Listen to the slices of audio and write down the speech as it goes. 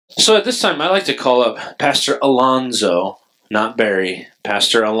So at this time, I'd like to call up Pastor Alonzo, not Barry,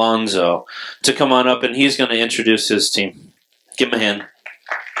 Pastor Alonzo, to come on up, and he's going to introduce his team. Give him a hand.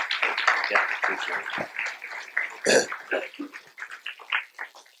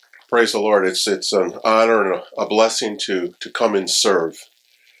 Praise the Lord. It's an honor and a blessing to come and serve.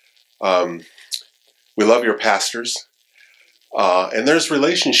 We love your pastors. And there's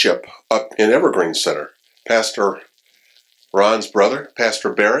relationship up in Evergreen Center. Pastor Ron's brother,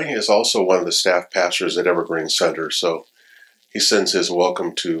 Pastor Barry, is also one of the staff pastors at Evergreen Center. So he sends his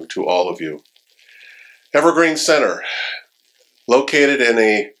welcome to all of you. Evergreen Center, located in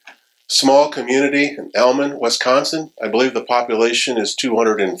a small community in Elman, Wisconsin. I believe the population is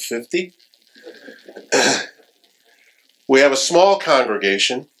 250. We have a small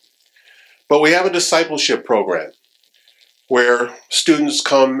congregation, but we have a discipleship program where students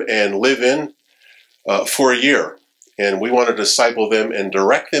come and live in for a year. And we want to disciple them and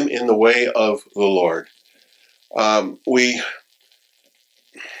direct them in the way of the Lord. We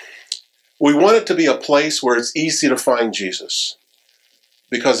want it to be a place where it's easy to find Jesus,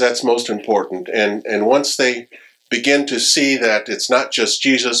 because that's most important. And once they begin to see that it's not just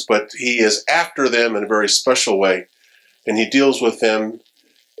Jesus, but he is after them in a very special way, and he deals with them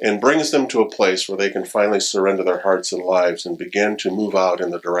and brings them to a place where they can finally surrender their hearts and lives and begin to move out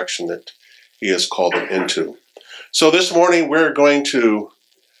in the direction that he has called them into. So this morning we're going to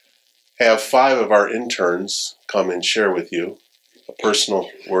have 5 of our interns come and share with you a personal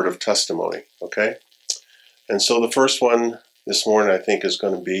word of testimony, okay? And so the first one this morning, I think, is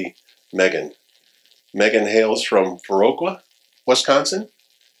going to be Megan. Megan hails from Viroqua, Wisconsin,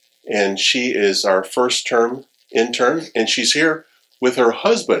 and she is our first-term intern, and she's here with her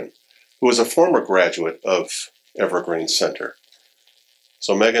husband, who is a former graduate of Evergreen Center.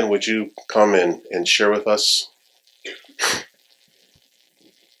 So Megan, would you come in and share with us?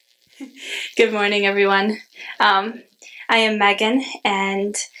 Good morning, everyone. I am Megan,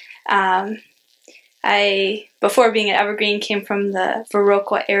 and I, before being at Evergreen, came from the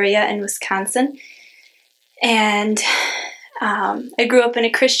Viroqua area in Wisconsin. And I grew up in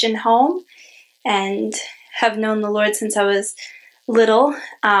a Christian home and have known the Lord since I was little,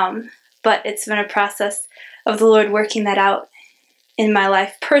 but it's been a process of the Lord working that out in my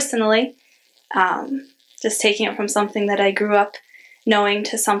life personally, just taking it from something that I grew up knowing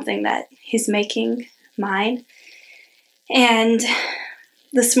to something that he's making mine. And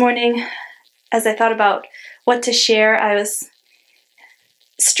this morning, as I thought about what to share, I was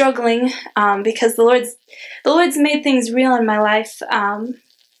struggling because the Lord's made things real in my life,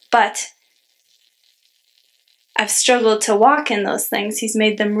 but I've struggled to walk in those things. He's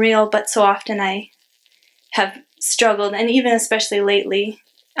made them real, but so often I have struggled, and even especially lately,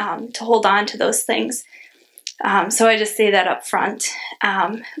 to hold on to those things. So I just say that up front.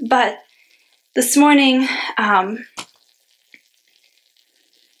 But this morning,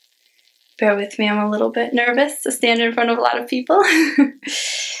 bear with me, I'm a little bit nervous to stand in front of a lot of people.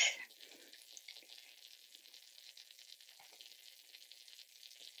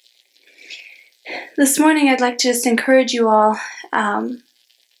 This morning I'd like to just encourage you all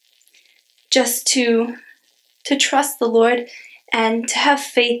just to trust the Lord and to have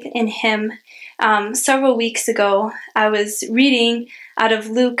faith in him. Several weeks ago I was reading out of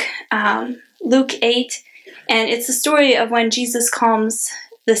Luke 8, and it's the story of when Jesus calms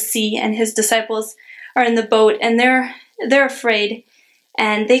the sea and his disciples are in the boat and they're afraid,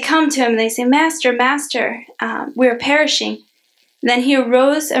 and they come to him and they say, Master, Master, we are perishing. Then he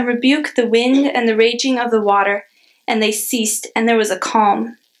arose and rebuked the wind and the raging of the water, and they ceased, and there was a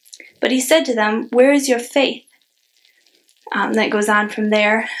calm. But he said to them, Where is your faith? That goes on from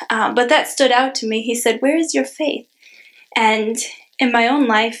there. But that stood out to me. He said, Where is your faith? And in my own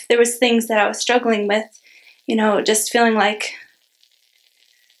life, there was things that I was struggling with, just feeling like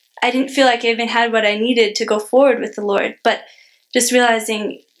I didn't feel like I even had what I needed to go forward with the Lord, but just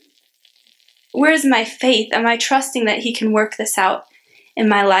realizing, where's my faith? Am I trusting that he can work this out in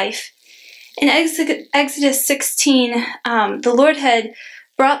my life? In Exodus 16, the Lord had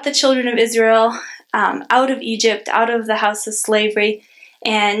brought the children of Israel out of Egypt, out of the house of slavery,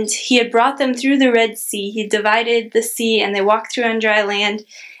 and he had brought them through the Red Sea. He divided the sea, and they walked through on dry land,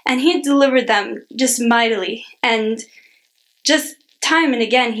 and he had delivered them just mightily. And just time and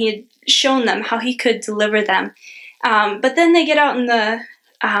again, he had shown them how he could deliver them. But then they get out in the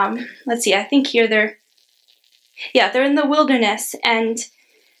let's see, I think here they're in the wilderness, and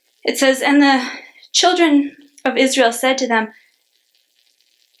it says, and the children of Israel said to them,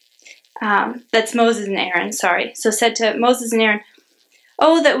 that's Moses and Aaron, sorry. So said to Moses and Aaron,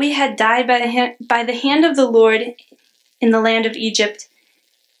 Oh, that we had died by the hand of the Lord in the land of Egypt,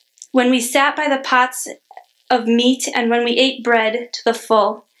 when we sat by the pots of meat and when we ate bread to the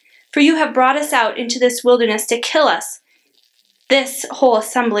full. For you have brought us out into this wilderness to kill us, this whole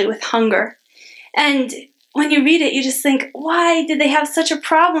assembly, with hunger. And when you read it, you just think, why did they have such a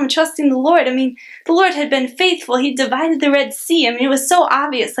problem trusting the Lord? I mean, the Lord had been faithful. He divided the Red Sea. I mean, it was so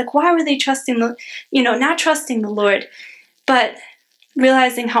obvious. Like, why were they not trusting the Lord? But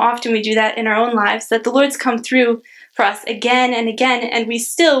realizing how often we do that in our own lives, that the Lord's come through for us again and again, and we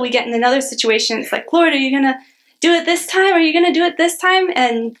get in another situation. It's like, Lord, are you going to do it this time? Are you going to do it this time?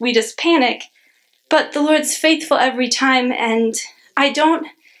 And we just panic. But the Lord's faithful every time, and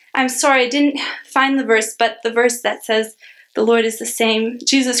I'm sorry, I didn't find the verse, but the verse that says the Lord is the same,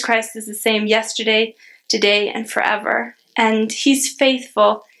 Jesus Christ is the same yesterday, today, and forever. And He's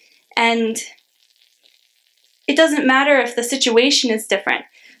faithful, and it doesn't matter if the situation is different.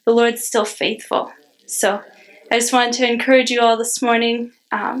 The Lord's still faithful. So I just wanted to encourage you all this morning,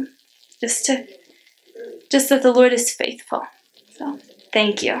 just that the Lord is faithful. So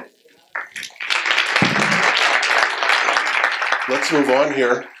thank you. Let's move on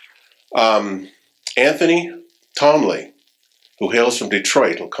here. Anthony Tomley, who hails from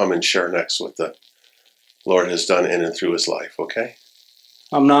Detroit, will come and share next what the Lord has done in and through his life, okay?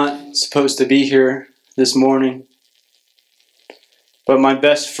 I'm not supposed to be here this morning, but my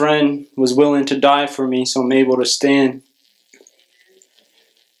best friend was willing to die for me, so I'm able to stand.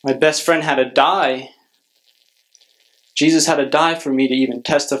 My best friend had to die. Jesus had to die for me to even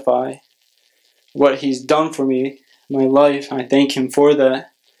testify what He's done for me in my life. I thank Him for that.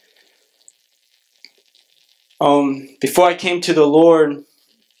 Before I came to the Lord,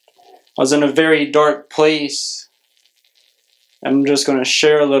 I was in a very dark place. I'm just going to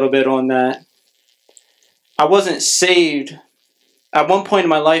share a little bit on that. I wasn't saved. At one point in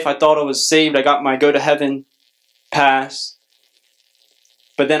my life, I thought I was saved. I got my go to heaven pass.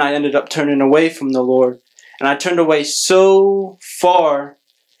 But then I ended up turning away from the Lord. And I turned away so far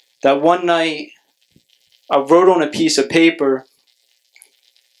that one night I wrote on a piece of paper,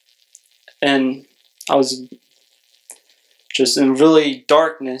 and I was just in really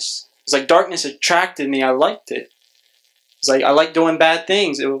darkness. It's like darkness attracted me. I liked it. It's like I liked doing bad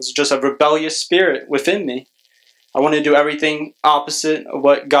things. It was just a rebellious spirit within me. I wanted to do everything opposite of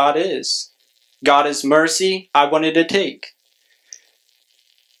what God is. God is mercy. I wanted to take.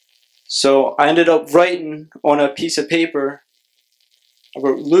 So I ended up writing on a piece of paper, I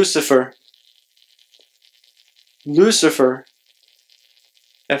wrote, Lucifer, Lucifer,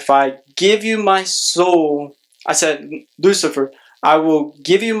 if I give you my soul, I said, Lucifer, I will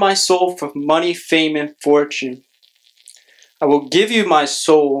give you my soul for money, fame, and fortune. I will give you my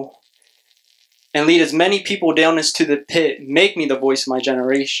soul and lead as many people down as to the pit. Make me the voice of my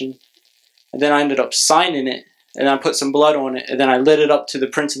generation. And then I ended up signing it, and I put some blood on it, and then I lit it up to the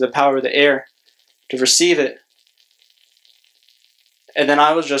prince of the power of the air to receive it. And then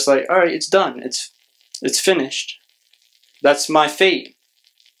I was just like, all right, it's done. It's finished. That's my fate.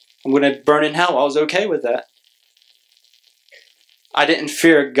 I'm going to burn in hell. I was okay with that. I didn't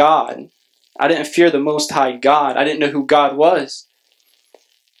fear God. I didn't fear the Most High God. I didn't know who God was.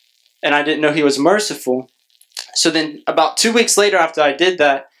 And I didn't know He was merciful. So then about 2 weeks later after I did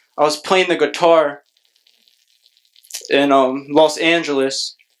that, I was playing the guitar in Los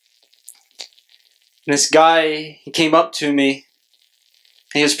Angeles. And this guy, he came up to me.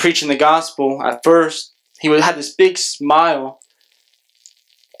 He was preaching the gospel. At first, he had this big smile.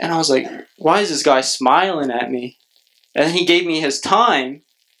 And I was like, why is this guy smiling at me? And then he gave me his time.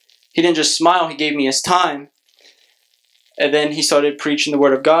 He didn't just smile, he gave me his time. And then he started preaching the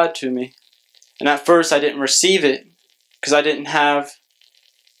word of God to me. And at first I didn't receive it because I didn't have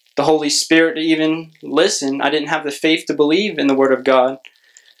the Holy Spirit to even listen. I didn't have the faith to believe in the word of God.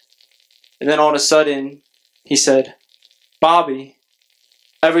 And then all of a sudden he said, Bobby,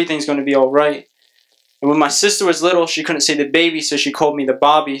 everything's going to be all right. And when my sister was little, she couldn't say the baby, so she called me the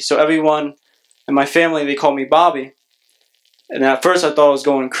Bobby. So everyone in my family, they called me Bobby. And at first I thought I was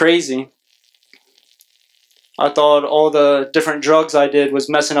going crazy. I thought all the different drugs I did was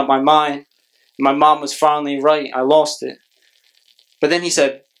messing up my mind. My mom was finally right. I lost it. But then he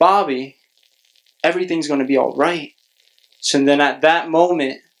said, Bobby, everything's going to be all right. So then at that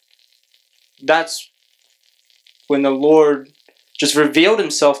moment, that's when the Lord just revealed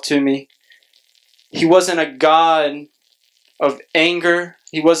Himself to me. He wasn't a God of anger.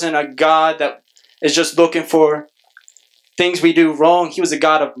 He wasn't a God that is just looking for things we do wrong. He was a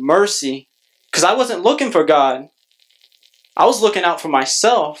God of mercy. Because I wasn't looking for God. I was looking out for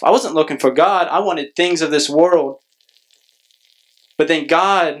myself. I wasn't looking for God. I wanted things of this world. But then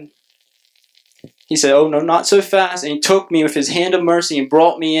God, He said, oh no, not so fast. And He took me with His hand of mercy and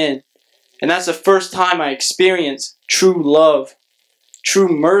brought me in. And that's the first time I experienced true love, true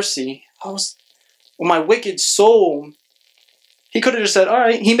mercy. Well, my wicked soul, he could have just said, all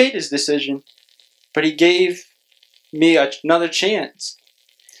right, he made his decision. But he gave me another chance.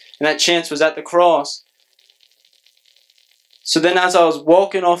 And that chance was at the cross. So then as I was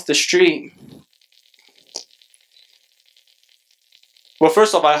walking off the street, well,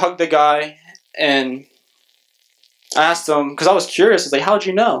 first off, I hugged the guy and I asked him, because I was curious, I was like, how'd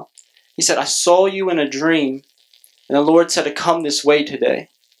you know? He said, I saw you in a dream, and the Lord said to come this way today.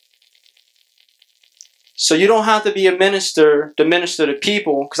 So you don't have to be a minister to minister to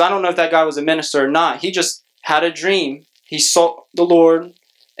people, because I don't know if that guy was a minister or not. He just had a dream. He saw the Lord,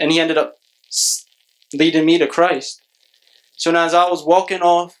 and he ended up leading me to Christ. So now as I was walking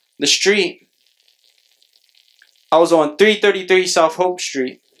off the street, I was on 333 South Hope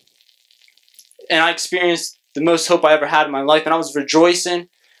Street, and I experienced the most hope I ever had in my life, and I was rejoicing.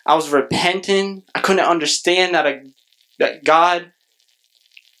 I was repenting. I couldn't understand that God,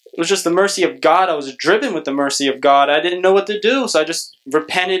 it was just the mercy of God. I was driven with the mercy of God. I didn't know what to do, so I just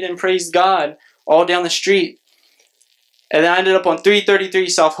repented and praised God all down the street. And then I ended up on 333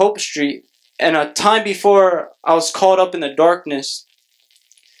 South Hope Street, and a time before I was caught up in the darkness,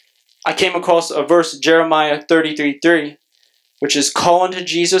 I came across a verse, Jeremiah 33:3, which is, call unto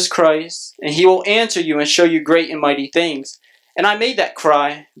Jesus Christ, and he will answer you and show you great and mighty things. And I made that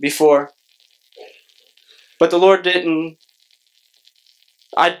cry before. But the Lord my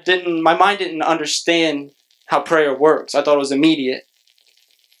mind didn't understand how prayer works. I thought it was immediate.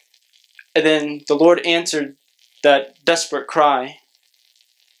 And then the Lord answered that desperate cry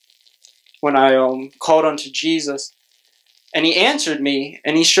when I called unto Jesus. And he answered me,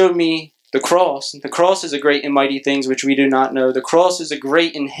 and he showed me the cross. The cross is a great and mighty things which we do not know. The cross is a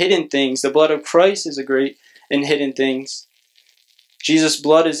great and hidden things. The blood of Christ is a great and hidden things. Jesus'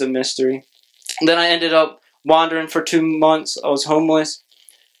 blood is a mystery. And then I ended up wandering for 2 months. I was homeless,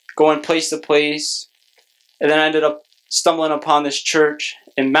 going place to place. And then I ended up stumbling upon this church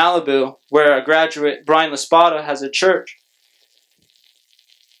in Malibu, where a graduate, Brian Laspada, has a church.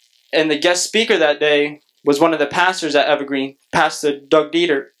 And the guest speaker that day was one of the pastors at Evergreen, Pastor Doug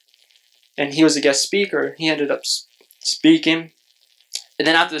Dieter. And he was a guest speaker. He ended up speaking. And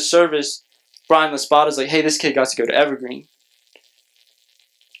then after the service, Brian Laspada was like, hey, this kid got to go to Evergreen.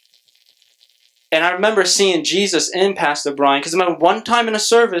 And I remember seeing Jesus in Pastor Brian, because I remember one time in a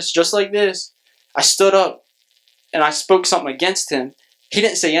service just like this, I stood up and I spoke something against him. He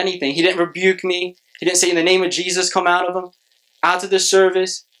didn't say anything. He didn't rebuke me. He didn't say, in the name of Jesus, come out of him. After the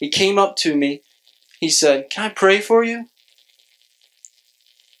service, he came up to me. He said, can I pray for you?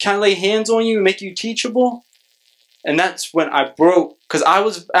 Can I lay hands on you and make you teachable? And that's when I broke, because I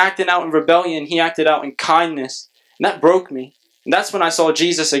was acting out in rebellion. He acted out in kindness. And that broke me. And that's when I saw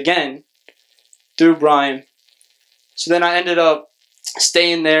Jesus again through Brian. So then I ended up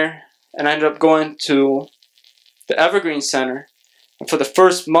staying there, and I ended up going to the Evergreen Center. And for the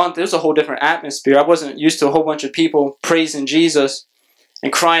first month, it was a whole different atmosphere. I wasn't used to a whole bunch of people praising Jesus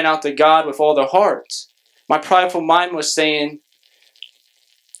and crying out to God with all their hearts. My prideful mind was saying,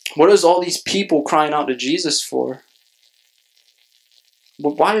 what is all these people crying out to Jesus for?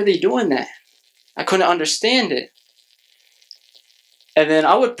 But why are they doing that? I couldn't understand it. And then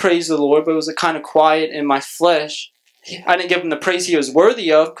I would praise the Lord, but it was kind of quiet in my flesh. I didn't give him the praise he was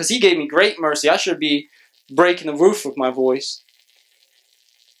worthy of, because he gave me great mercy. I should be breaking the roof with my voice.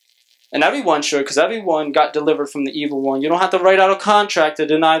 And everyone should, because everyone got delivered from the evil one. You don't have to write out a contract to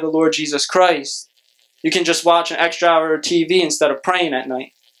deny the Lord Jesus Christ. You can just watch an extra hour of TV instead of praying at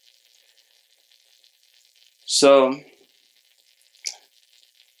night. So,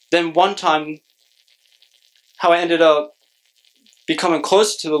 then one time, how I ended up becoming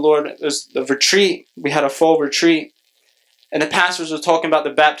closer to the Lord was the retreat. We had a fall retreat. And the pastors were talking about the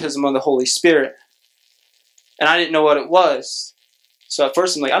baptism of the Holy Spirit. And I didn't know what it was. So at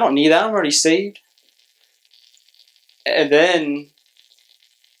first I'm like, I don't need that. I'm already saved. And then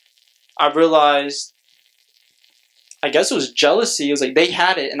I realized, I guess it was jealousy. It was like they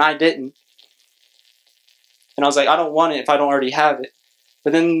had it and I didn't. And I was like, I don't want it if I don't already have it.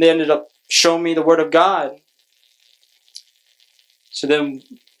 But then they ended up showing me the Word of God. So then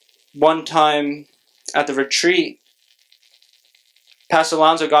one time at the retreat, Pastor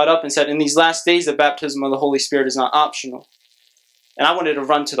Alonzo got up and said, in these last days, the baptism of the Holy Spirit is not optional. And I wanted to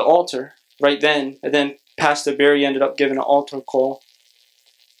run to the altar right then. And then Pastor Barry ended up giving an altar call.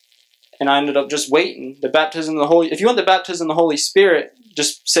 And I ended up just waiting. The baptism of the Holy, if you want the baptism of the Holy Spirit,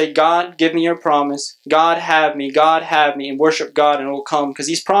 just say, God, give me your promise. God, have me. God, have me. And worship God and it will come. Because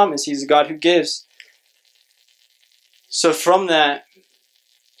He's promised. He's a God who gives. So from that,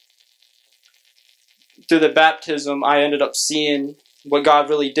 through the baptism, I ended up seeing what God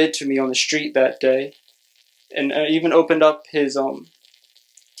really did to me on the street that day, and even opened up His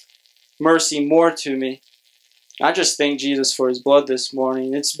mercy more to me. I just thank Jesus for His blood this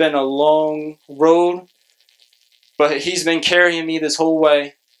morning. It's been a long road, but He's been carrying me this whole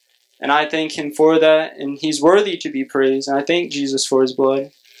way, and I thank Him for that, and He's worthy to be praised, and I thank Jesus for His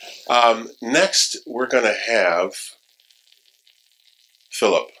blood. Next, we're going to have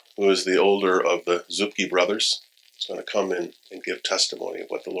Philip, who is the older of the Zupke brothers. He's going to come in and give testimony of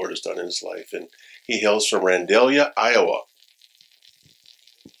what the Lord has done in his life, and he hails from Randalia, Iowa.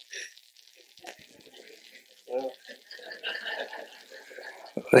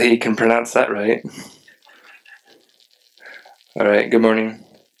 He can pronounce that right. All right, good morning.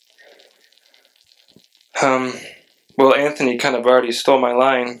 Well, Anthony kind of already stole my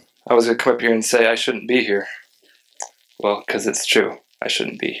line. I was going to come up here and say I shouldn't be here. Well, because it's true. I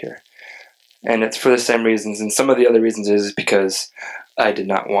shouldn't be here. And it's for the same reasons. And some of the other reasons is because I did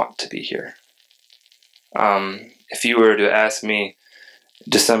not want to be here. If you were to ask me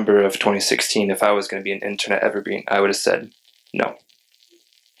December of 2016 if I was going to be an intern at Evergreen, I would have said no.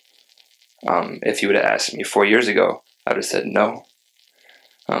 If you would have asked me 4 years ago, I would have said no.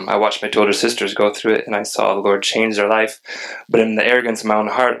 I watched my two older sisters go through it, and I saw the Lord change their life. But in the arrogance of my own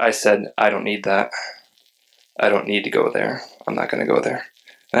heart, I said, I don't need that. I don't need to go there. I'm not going to go there.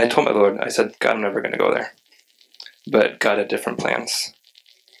 And I told my Lord, I said, God, I'm never going to go there. But God had different plans.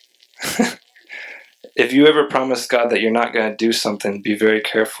 If you ever promise God that you're not going to do something, be very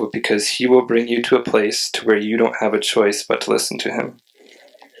careful, because He will bring you to a place to where you don't have a choice but to listen to Him.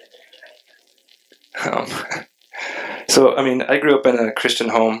 So, I grew up in a Christian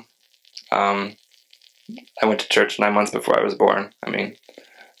home. I went to church 9 months before I was born.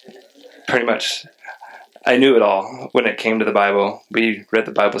 Pretty much, I knew it all when it came to the Bible. We read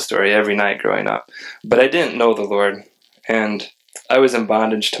the Bible story every night growing up. But I didn't know the Lord, and I was in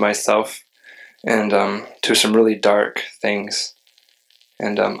bondage to myself and to some really dark things.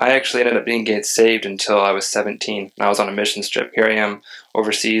 And I actually ended up being saved until I was 17. And I was on a mission trip. Here I am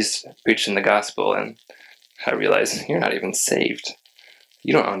overseas preaching the gospel, and I realized you're not even saved.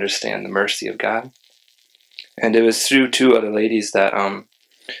 You don't understand the mercy of God. And it was through two other ladies that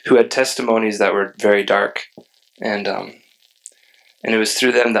who had testimonies that were very dark, and it was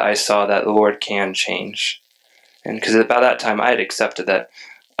through them that I saw that the Lord can change. And because by that time I had accepted that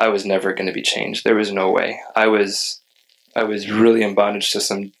I was never going to be changed. There was no way. I was really in bondage to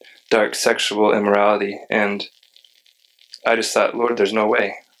some dark sexual immorality, and I just thought, Lord, there's no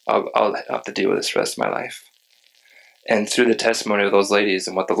way. I'll have to deal with this for the rest of my life. And through the testimony of those ladies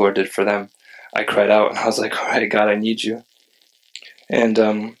and what the Lord did for them, I cried out, and I was like, all right, God, I need you. And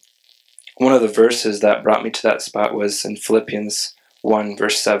one of the verses that brought me to that spot was in Philippians 1,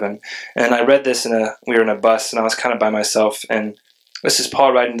 verse 7. And I read this we were in a bus, and I was kind of by myself, and this is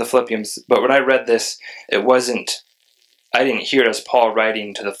Paul writing to the Philippians. But when I read this, I didn't hear it as Paul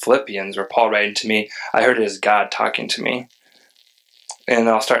writing to the Philippians or Paul writing to me. I heard it as God talking to me. And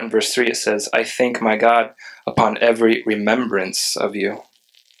I'll start in verse 3. It says, I thank my God upon every remembrance of you,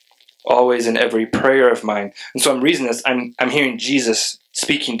 always in every prayer of mine. And so I'm reading this. I'm hearing Jesus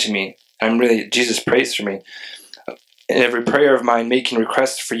speaking to me. Jesus prays for me. In every prayer of mine, making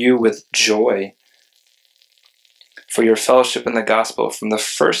requests for you with joy, for your fellowship in the gospel from the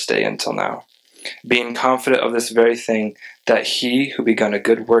first day until now, being confident of this very thing, that He who begun a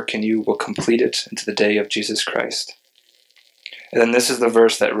good work in you will complete it into the day of Jesus Christ. And then this is the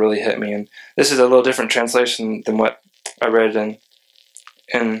verse that really hit me, and this is a little different translation than what I read in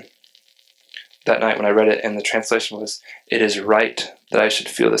that night when I read it, and the translation was, it is right that I should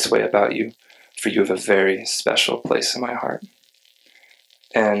feel this way about you, for you have a very special place in my heart.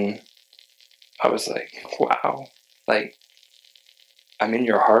 And I was like, wow, like, I'm in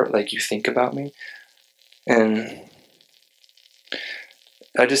your heart, like you think about me. And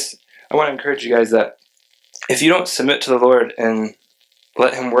I want to encourage you guys that if you don't submit to the Lord and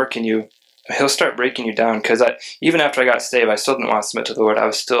let Him work in you, He'll start breaking you down. Because even after I got saved, I still didn't want to submit to the Lord.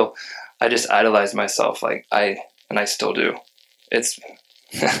 I just idolized myself, and I still do. It's,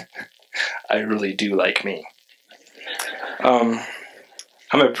 I really do like me. I'm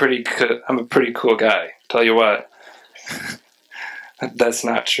a pretty cool guy. Tell you what. That's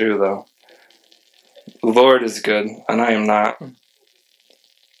not true, though. The Lord is good, and I am not.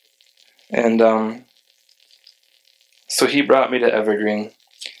 And so He brought me to Evergreen,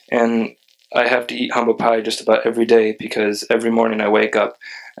 and I have to eat humble pie just about every day, because every morning I wake up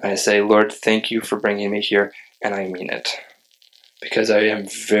and I say, Lord, thank you for bringing me here, and I mean it. Because I am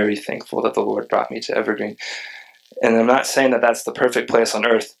very thankful that the Lord brought me to Evergreen. And I'm not saying that that's the perfect place on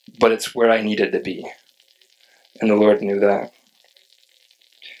earth, but it's where I needed to be. And the Lord knew that.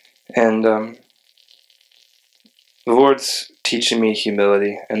 And the Lord's teaching me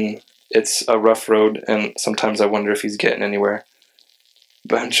humility, and it's a rough road, and sometimes I wonder if he's getting anywhere.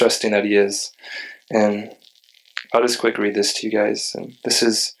 But I'm trusting that he is. And I'll just quick read this to you guys. And this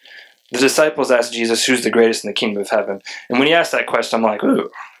is, the disciples asked Jesus, who's the greatest in the kingdom of heaven? And when he asked that question, I'm like, ooh,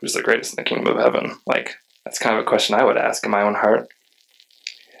 who's the greatest in the kingdom of heaven? Like, that's kind of a question I would ask in my own heart.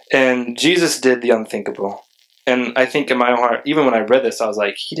 And Jesus did the unthinkable. And I think in my own heart, even when I read this, I was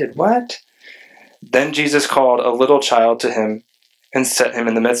like, he did what? Then Jesus called a little child to him and set him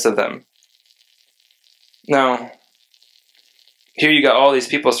in the midst of them. Now, here you got all these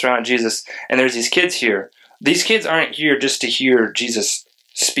people surrounding Jesus, and there's these kids here. These kids aren't here just to hear Jesus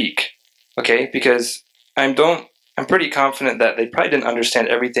speak, okay? Because I'm pretty confident that they probably didn't understand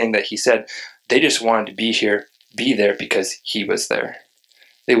everything that he said. They just wanted to be there because he was there.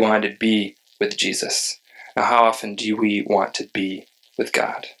 They wanted to be with Jesus. Now, how often do we want to be with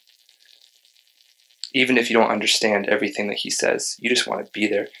God? Even if you don't understand everything that he says, you just want to be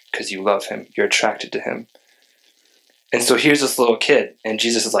there because you love him. You're attracted to him. And so here's this little kid, and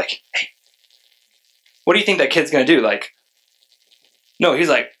Jesus is like, hey, what do you think that kid's going to do? Like, no, he's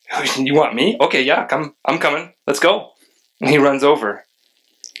like, you want me? Okay, yeah, I'm coming. Let's go. And he runs over.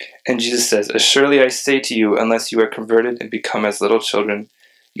 And Jesus says, as surely I say to you, unless you are converted and become as little children,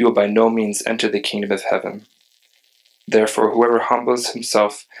 you will by no means enter the kingdom of heaven. Therefore, whoever humbles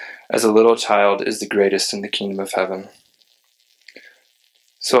himself as a little child is the greatest in the kingdom of heaven.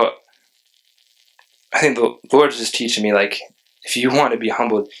 So, I think the Lord's just teaching me, like, if you want to be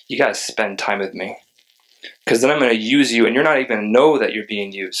humbled, you got to spend time with me. Because then I'm going to use you, and you're not even going to know that you're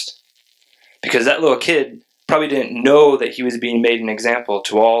being used. Because that little kid probably didn't know that he was being made an example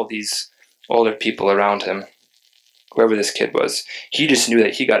to all these older people around him. Whoever this kid was. He just knew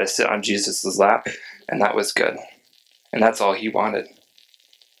that he got to sit on Jesus' lap, and that was good. And that's all he wanted.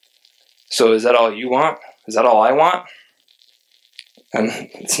 So is that all you want? Is that all I want? And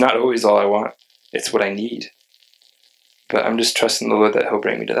it's not always all I want. It's what I need. But I'm just trusting the Lord that he'll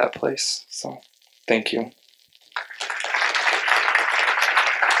bring me to that place. So, thank you.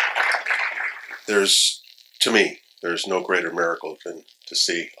 To me, there's no greater miracle than to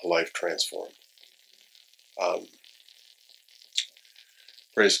see a life transformed.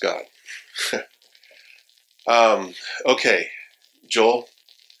 Praise God. Okay, Joel,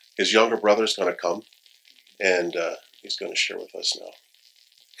 his younger brother's going to come, and he's going to share with us now.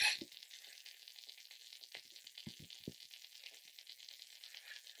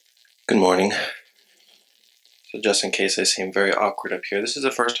 Good morning. So just in case I seem very awkward up here, this is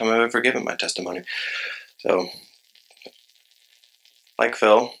the first time I've ever given my testimony. So, like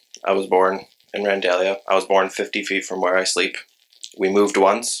Phil, I was born in Randalia. I was born 50 feet from where I sleep. We moved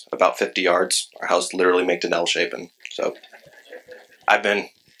once, about 50 yards. Our house literally made an L shape, and so I've been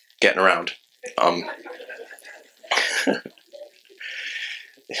getting around. And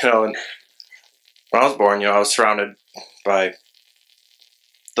when I was born, I was surrounded by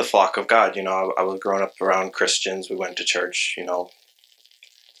the flock of God. I was growing up around Christians. We went to church.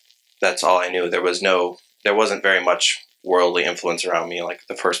 That's all I knew. There wasn't very much worldly influence around me. Like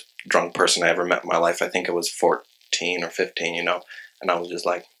the first drunk person I ever met in my life, I think I was 14 or 15. And I was just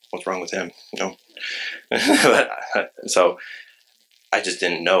like, "What's wrong with him?" So I just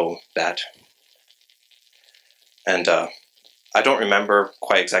didn't know that, and I don't remember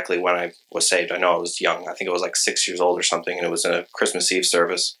quite exactly when I was saved. I know I was young. I think I was like 6 years old or something, and it was in a Christmas Eve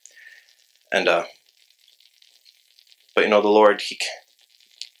service. And but the Lord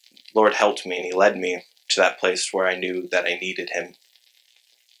helped me, and he led me to that place where I knew that I needed him.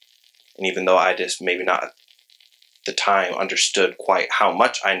 And even though I just maybe not at the time understood quite how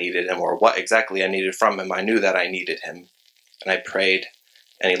much I needed him or what exactly I needed from him, I knew that I needed him. And I prayed,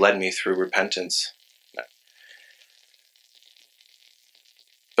 and he led me through repentance.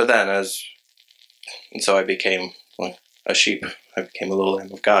 But then so I became a sheep. I became a little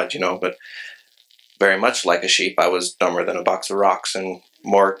lamb of God, but very much like a sheep, I was dumber than a box of rocks and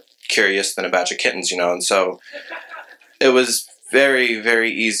more curious than a batch of kittens, and so it was very,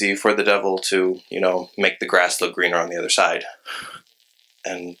 very easy for the devil to, make the grass look greener on the other side.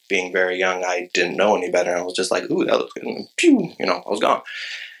 And being very young, I didn't know any better. I was just like, ooh, that looks good. And pew, I was gone.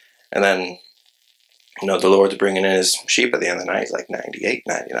 And then, the Lord's bringing in his sheep at the end of the night. He's like 98,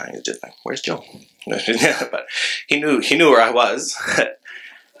 99. He's just like, where's Joe? But he knew where I was.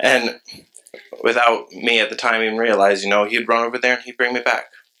 And without me at the time even realize, he'd run over there and he'd bring me back.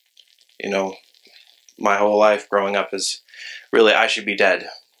 My whole life growing up is really, I should be dead.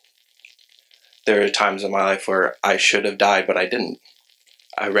 There are times in my life where I should have died, but I didn't.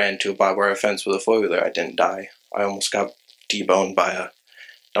 I ran to a barbed wire fence with a four-wheeler. I didn't die. I almost got deboned by a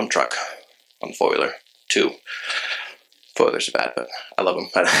dump truck on the four-wheeler. 2. Four-wheelers are bad, but I love them.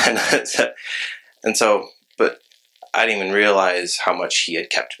 And so, but I didn't even realize how much he had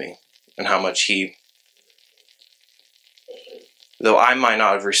kept me, and how much he, though I might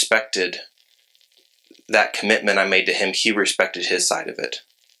not have respected that commitment I made to him, he respected his side of it.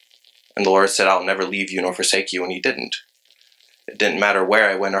 And the Lord said, I'll never leave you nor forsake you, and he didn't. It didn't matter where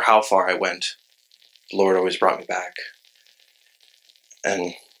I went or how far I went. The Lord always brought me back.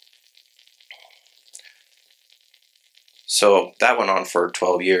 And so that went on for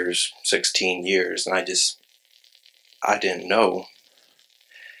 12 years, 16 years, and I didn't know.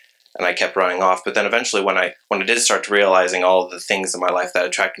 And I kept running off. But then eventually when I did start realizing all of the things in my life that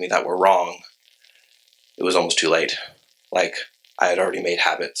attracted me that were wrong, it was almost too late. Like, I had already made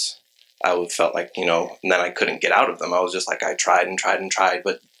habits. I felt like, and then I couldn't get out of them. I was just like, I tried and tried and tried,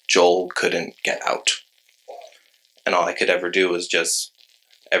 but Joel couldn't get out. And all I could ever do was just,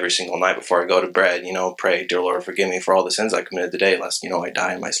 every single night before I go to bed, pray, dear Lord, forgive me for all the sins I committed today, lest, I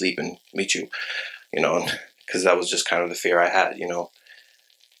die in my sleep and meet you, because that was just kind of the fear I had,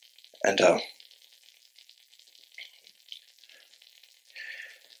 And,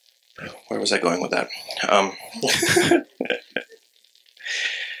 where was I going with that?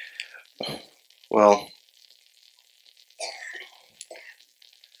 Well,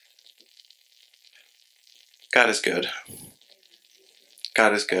 God is good.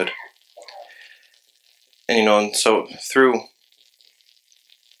 God is good. And, and so through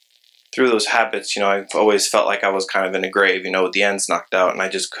those habits, I've always felt like I was kind of in a grave, with the ends knocked out, and I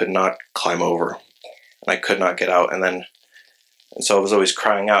just could not climb over. And I could not get out. And so I was always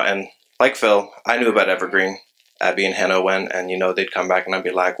crying out. And like Phil, I knew about Evergreen. Abby and Hannah went, and, they'd come back, and I'd be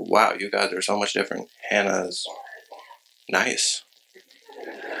like, wow, you guys are so much different. Hannah's nice.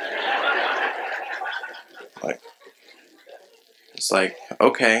 It's like,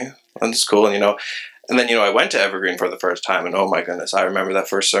 okay, that's cool. And, and then, I went to Evergreen for the first time, and oh my goodness, I remember that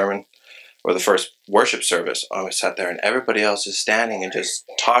first sermon, or the first worship service. I sat there, and everybody else is standing and just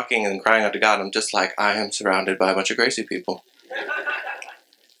talking and crying out to God. I'm just like, I am surrounded by a bunch of crazy people.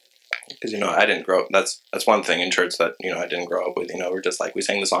 Because, I didn't grow up, that's one thing in church that, I didn't grow up with, we're just like, we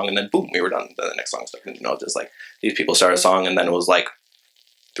sang the song, and then boom, we were done. Then the next song started, just like, these people started a song, and then it was like,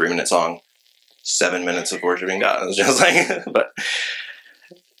 3-minute song, 7 minutes of worshiping God. It was just like,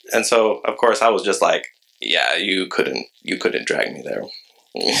 and so, of course, I was just like, yeah, you couldn't drag me there.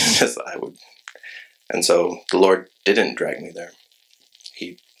 And so, the Lord didn't drag me there.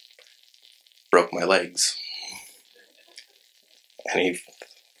 He broke my legs. And he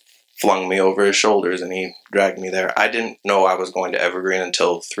flung me over his shoulders, and he dragged me there. I didn't know I was going to Evergreen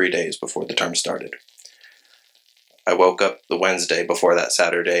until 3 days before the term started. I woke up the Wednesday before that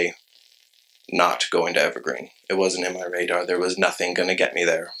Saturday not going to Evergreen. It wasn't in my radar. There was nothing going to get me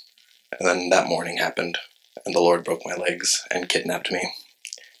there. And then that morning happened, and the Lord broke my legs and kidnapped me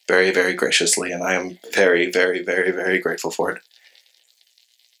very, very graciously, and I am very, very, very, very grateful for it.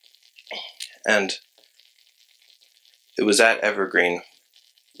 And it was at Evergreen,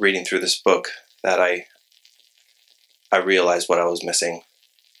 reading through this book, that I realized what I was missing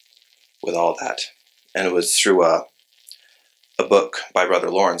with all that. And it was through a book by Brother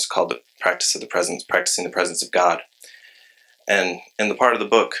Lawrence called Practicing the Presence of God. And in the part of the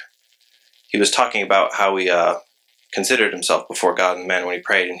book, he was talking about how he considered himself before God and man when he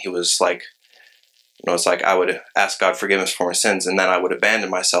prayed, and he was like, it's like I would ask God forgiveness for my sins, and then I would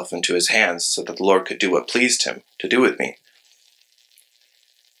abandon myself into his hands so that the Lord could do what pleased him to do with me.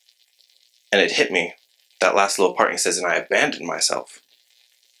 And it hit me, that last little part. He says, and I abandoned myself.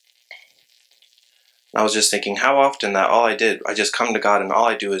 And I was just thinking how often that all I did, I just come to God and all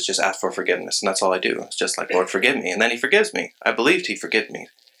I do is just ask for forgiveness. And that's all I do. It's just like, Lord, forgive me. And then he forgives me. I believed he forgave me.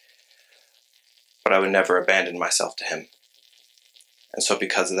 But I would never abandon myself to him. And so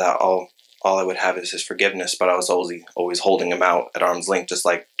because of that, all I would have is his forgiveness. But I was always holding him out at arm's length, just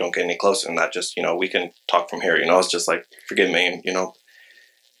like, don't get any closer than that. Just, we can talk from here. It's just like, forgive me, and,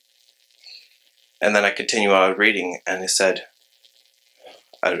 And then I continue on reading, and he said,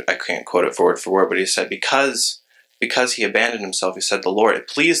 I can't quote it word for word, but he said, because he abandoned himself, he said, it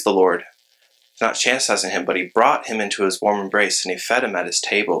pleased the Lord, not chastising him, but he brought him into his warm embrace, and he fed him at his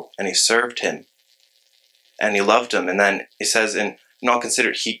table, and he served him, and he loved him. And then he says,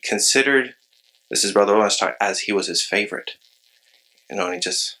 he considered, this is Brother Lawrence talking, as he was his favorite. And he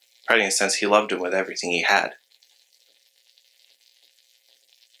just, probably in a sense, he loved him with everything he had.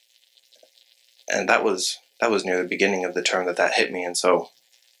 And that was near the beginning of the term that hit me. And so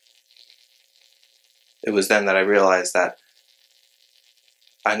it was then that I realized that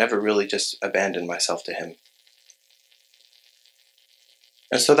I never really just abandoned myself to him.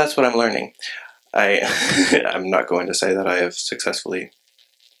 And so that's what I'm learning. I'm not going to say that I have successfully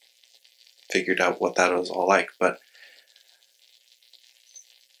figured out what that was all like, but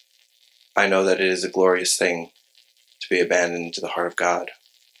I know that it is a glorious thing to be abandoned to the heart of God.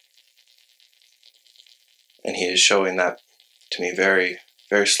 And he is showing that to me very,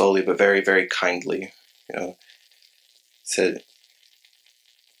 very slowly, but very, very kindly. Said,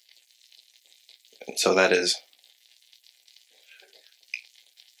 and so that is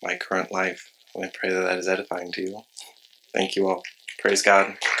my current life. And I pray that is edifying to you. Thank you all. Praise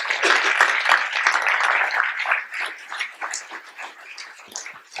God.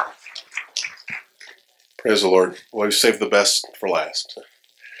 Praise the Lord. Well, we've saved the best for last.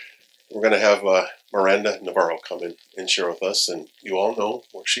 We're going to have Miranda Navarro come in and share with us, and you all know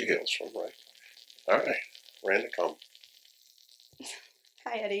where she hails from, right? All right, Miranda, come.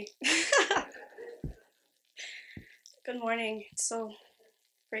 Hi, Eddie. Good morning. It's so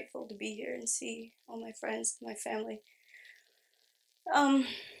grateful to be here and see all my friends, my family. I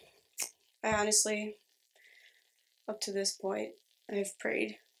honestly, up to this point, I've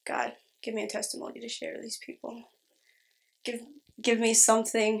prayed, God, give me a testimony to share to these people. Give me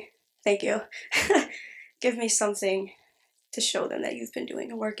something. Thank you. Give me something to show them that you've been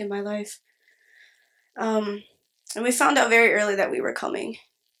doing a work in my life. And we found out very early that we were coming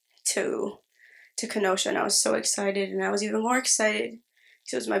to Kenosha, and I was so excited, and I was even more excited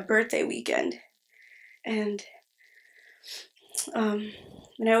because it was my birthday weekend. And I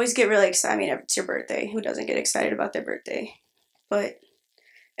always get really excited. I mean, it's your birthday. Who doesn't get excited about their birthday? But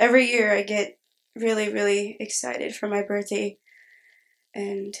every year I get really, really excited for my birthday.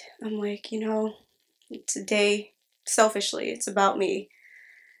 And I'm like, it's a day, selfishly, it's about me.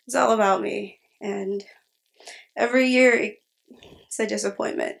 It's all about me. And every year it's a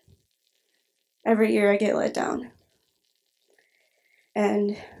disappointment. Every year I get let down.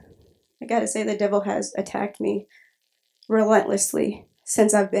 And I gotta say, the devil has attacked me relentlessly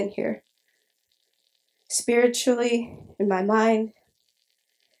since I've been here. Spiritually, in my mind.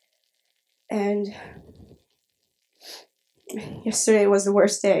 And yesterday was the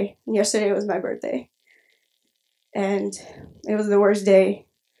worst day. Yesterday was my birthday. And it was the worst day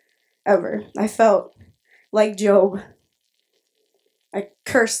ever. I felt like Job. I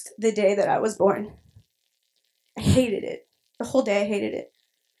cursed the day that I was born. I hated it. The whole day I hated it.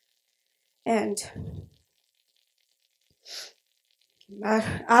 And I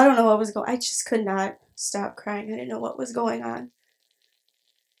don't know what was going on. I just could not stop crying. I didn't know what was going on.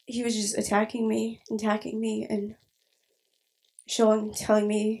 He was just attacking me, and telling me, and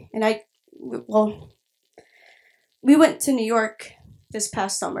we went to New York this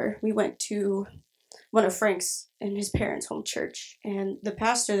past summer. We went to one of Frank's and his parents' home church, and the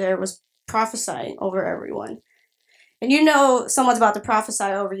pastor there was prophesying over everyone. And someone's about to prophesy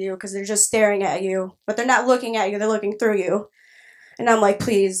over you because they're just staring at you, but they're not looking at you, they're looking through you. And I'm like,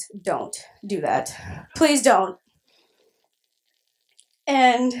 please don't do that. Please don't.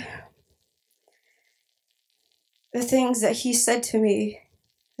 And the things that he said to me,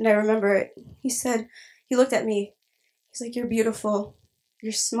 and I remember it, he looked at me, he's like, you're beautiful,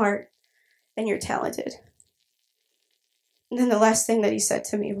 you're smart, and you're talented. And then the last thing that he said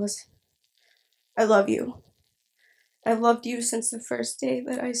to me was, I love you. I loved you since the first day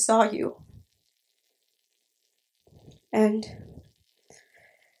that I saw you. And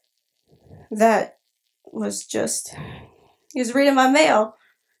that was just, he was reading my mail.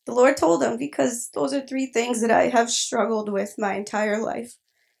 The Lord told him, because those are 3 things that I have struggled with my entire life.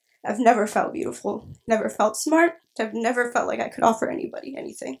 I've never felt beautiful, never felt smart, I've never felt like I could offer anybody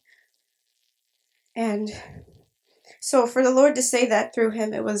anything. And so for the Lord to say that through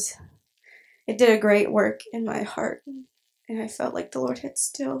him, it did a great work in my heart. And I felt like the Lord is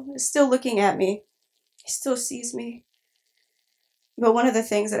still looking at me. He still sees me. But one of the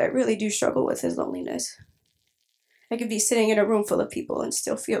things that I really do struggle with is loneliness. I could be sitting in a room full of people and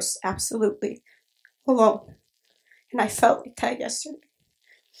still feel absolutely alone. And I felt like that yesterday.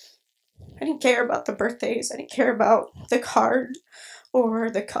 I didn't care about the birthdays. I didn't care about the card or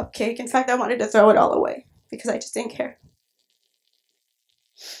the cupcake. In fact, I wanted to throw it all away because I just didn't care.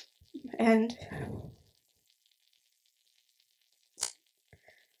 And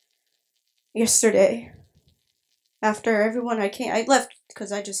yesterday, after everyone I left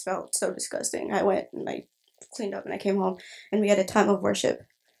because I just felt so disgusting. I went and I cleaned up and I came home and we had a time of worship.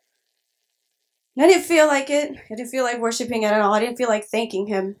 And I didn't feel like it. I didn't feel like worshiping at all. I didn't feel like thanking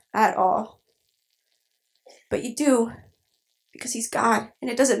him at all. But you do, because he's God, and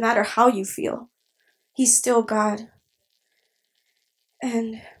it doesn't matter how you feel. He's still God.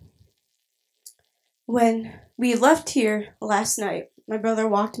 And when we left here last night, my brother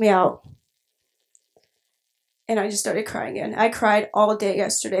walked me out. And I just started crying again. I cried all day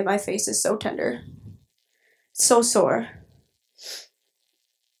yesterday. My face is so tender. So sore.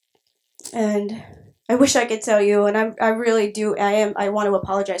 And I wish I could tell you, and I really do. I want to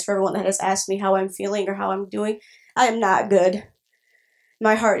apologize for everyone that has asked me how I'm feeling or how I'm doing. I am not good.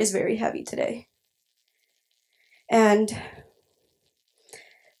 My heart is very heavy today. And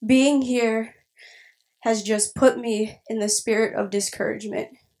being here has just put me in the spirit of discouragement.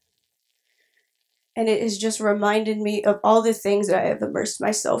 And it has just reminded me of all the things that I have immersed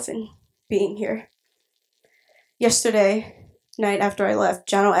myself in being here. Yesterday night after I left,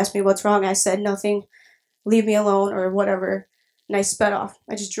 Jono asked me what's wrong. I said nothing, leave me alone or whatever. And I sped off.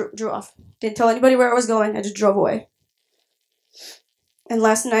 I just drew off. Didn't tell anybody where I was going. I just drove away. And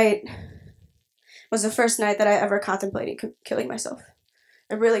last night was the first night that I ever contemplated killing myself.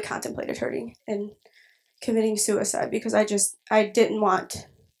 I really contemplated hurting and committing suicide because I didn't want,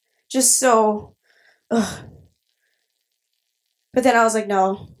 just so, ugh. But then I was like,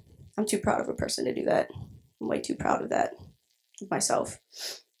 no, I'm too proud of a person to do that. I'm way too proud of that, of myself.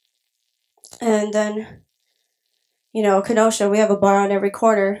 And then, Kenosha, we have a bar on every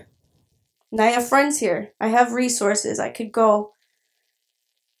corner. And I have friends here. I have resources. I could go,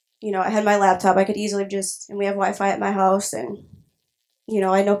 I had my laptop. I could easily and we have Wi-Fi at my house. And,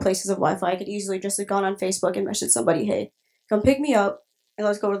 I know places of Wi-Fi. I could easily just have gone on Facebook and messaged somebody, hey, come pick me up and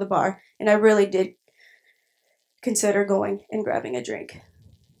let's go to the bar. And I really did consider going and grabbing a drink.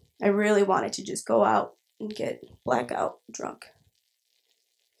 I really wanted to just go out and get blackout drunk.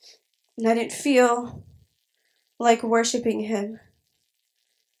 And I didn't feel like worshiping him.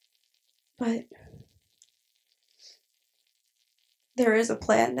 But there is a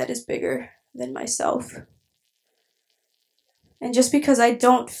plan that is bigger than myself. And just because I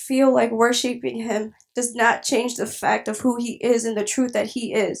don't feel like worshiping him does not change the fact of who he is and the truth that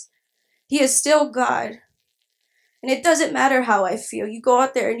he is. He is still God. And it doesn't matter how I feel. You go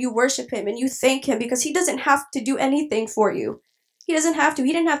out there and you worship him and you thank him because he doesn't have to do anything for you. He doesn't have to.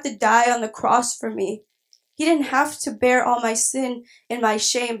 He didn't have to die on the cross for me. He didn't have to bear all my sin and my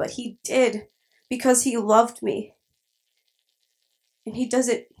shame, but he did because he loved me. And he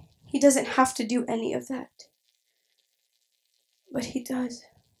doesn't have to do any of that. But he does.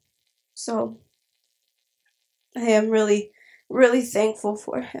 So I am really, really thankful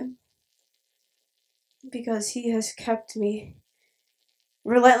for him. Because he has kept me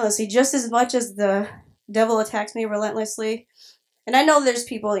relentlessly, just as much as the devil attacks me relentlessly. And I know there's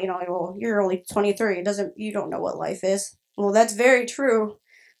people, like, well, you're only 23, you don't know what life is. Well, that's very true.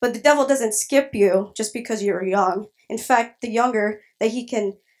 But the devil doesn't skip you just because you're young. In fact, the younger that he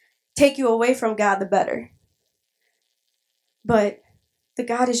can take you away from God, the better. But the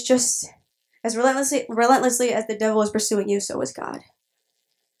God is just as relentlessly as the devil is pursuing you, so is God.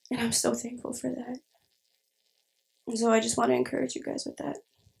 And I'm so thankful for that. And so I just want to encourage you guys with that.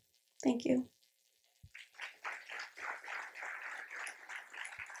 Thank you.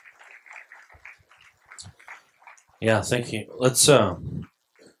 Yeah, thank you. Let's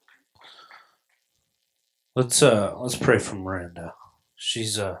pray for Miranda.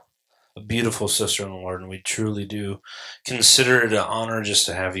 She's a beautiful sister in the Lord, and we truly do consider it an honor just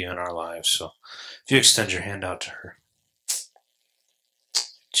to have you in our lives. So if you extend your hand out to her.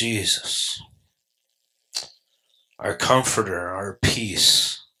 Jesus, our comforter, our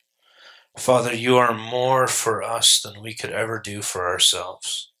peace. Father, you are more for us than we could ever do for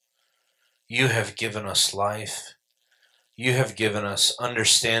ourselves. You have given us life. You have given us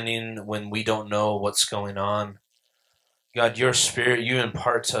understanding when we don't know what's going on. God, your Spirit, you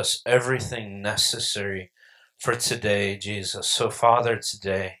impart to us everything necessary for today, Jesus. So, Father,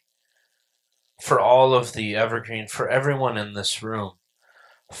 today, for all of the Evergreen, for everyone in this room,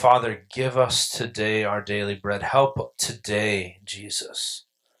 Father, give us today our daily bread. Help today, Jesus.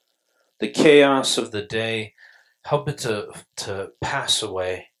 The chaos of the day, help it to pass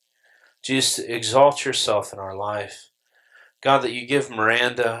away. Jesus, exalt yourself in our life. God, that you give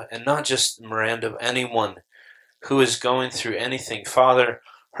Miranda, and not just Miranda, anyone who is going through anything. Father,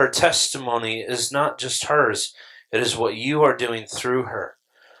 her testimony is not just hers. It is what you are doing through her.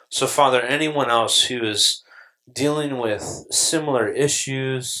 So, Father, anyone else who is dealing with similar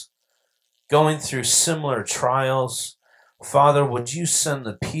issues, going through similar trials, Father, would you send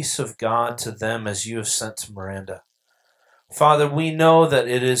the peace of God to them as you have sent to Miranda? Father, we know that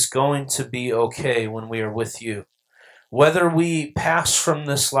it is going to be okay when we are with you. Whether we pass from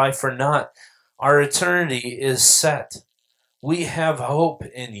this life or not, our eternity is set. We have hope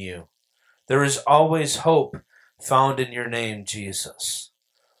in you. There is always hope found in your name, Jesus.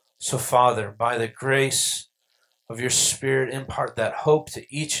 So, Father, by the grace of your Spirit impart that hope to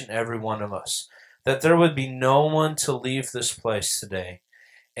each and every one of us, that there would be no one to leave this place today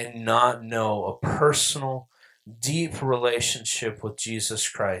and not know a personal, deep relationship with Jesus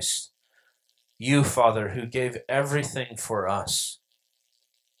Christ. You, Father, who gave everything for us.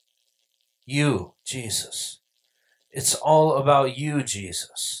 You, Jesus. It's all about you,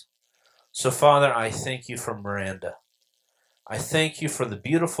 Jesus. So, Father, I thank you for Miranda. I thank you for the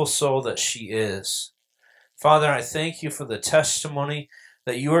beautiful soul that she is. Father, I thank you for the testimony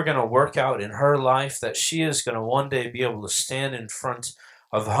that you are going to work out in her life, that she is going to one day be able to stand in front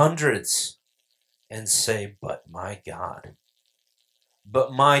of hundreds and say, but my God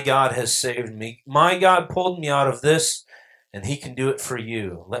has saved me. My God pulled me out of this, and he can do it for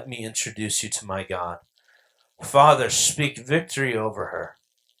you. Let me introduce you to my God. Father, speak victory over her.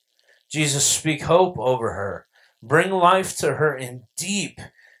 Jesus, speak hope over her. Bring life to her in deep,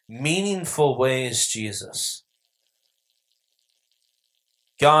 meaningful ways, Jesus.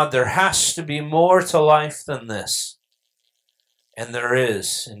 God, there has to be more to life than this. And there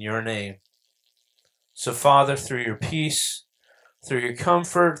is, in your name. So, Father, through your peace, through your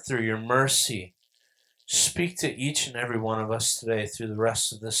comfort, through your mercy, speak to each and every one of us today through the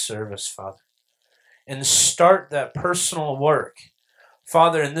rest of this service, Father. And start that personal work.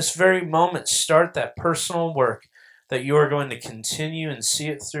 Father, in this very moment, start that personal work that you are going to continue and see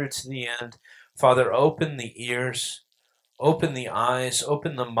it through to the end. Father, open the ears, open the eyes,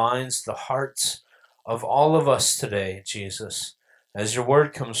 open the minds, the hearts of all of us today, Jesus, as your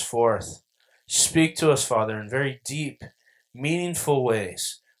word comes forth. Speak to us, Father, in very deep, meaningful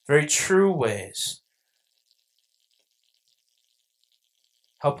ways, very true ways.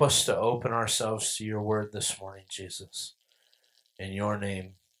 Help us to open ourselves to your word this morning, Jesus. In your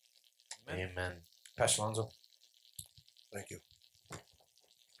name, amen. Pastor Alonzo. Thank you.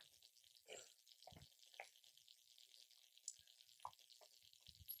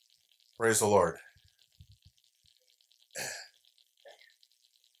 Praise the Lord.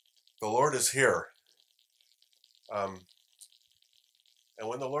 The Lord is here. And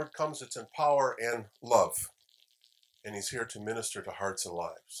when the Lord comes, it's in power and love. And he's here to minister to hearts and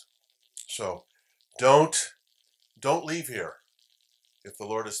lives. So don't leave here if the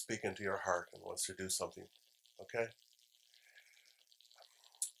Lord is speaking to your heart and wants to do something. Okay?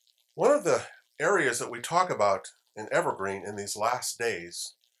 One of the areas that we talk about in Evergreen in these last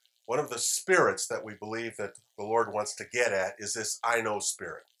days, one of the spirits that we believe that the Lord wants to get at is this I know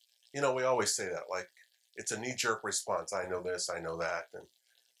spirit. You know, we always say that, like it's a knee-jerk response. I know this, I know that, and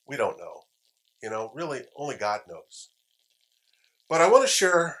we don't know. You know, really, only God knows. But I want to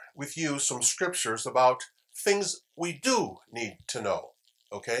share with you some scriptures about things we do need to know,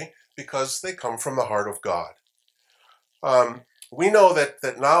 okay? Because they come from the heart of God. We know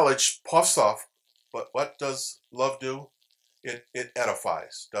that knowledge puffs off, but what does love do? It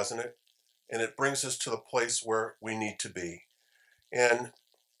edifies, doesn't it? And it brings us to the place where we need to be. And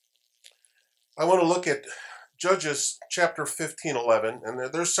I want to look at Judges chapter 15:11,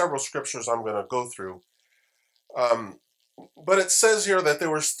 and there's several scriptures I'm going to go through. But it says here that there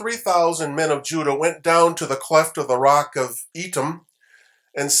was 3,000 men of Judah went down to the cleft of the rock of Etam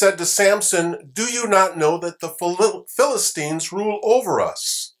and said to Samson, "Do you not know that the Philistines rule over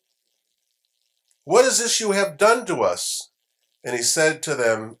us? What is this you have done to us?" And he said to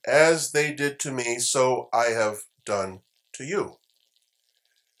them, "As they did to me, so I have done to you."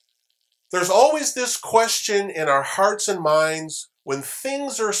 There's always this question in our hearts and minds when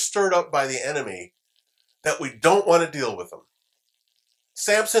things are stirred up by the enemy that we don't want to deal with them.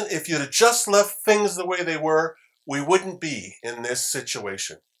 Samson, if you'd have just left things the way they were, we wouldn't be in this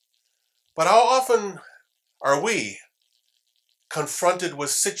situation. But how often are we confronted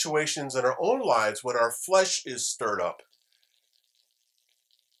with situations in our own lives when our flesh is stirred up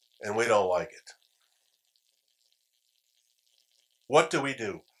and we don't like it? What do we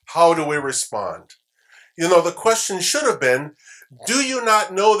do? How do we respond? You know, the question should have been, do you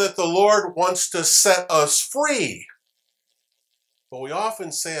not know that the Lord wants to set us free? But we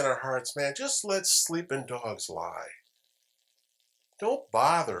often say in our hearts, man, just let sleeping dogs lie. Don't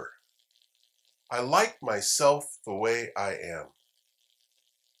bother. I like myself the way I am.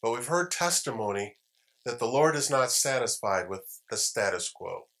 But we've heard testimony that the Lord is not satisfied with the status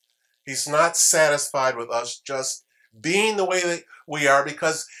quo. He's not satisfied with us just being the way that we are,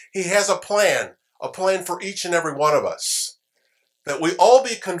 because he has a plan for each and every one of us, that we all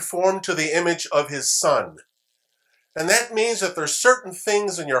be conformed to the image of his Son. And that means that there's certain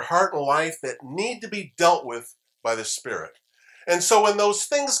things in your heart and life that need to be dealt with by the Spirit. And so when those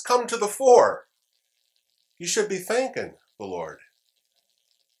things come to the fore, you should be thanking the Lord.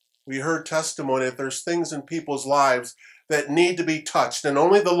 We heard testimony that there's things in people's lives that need to be touched, and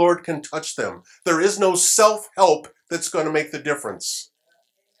only the Lord can touch them. There is no self-help that's going to make the difference.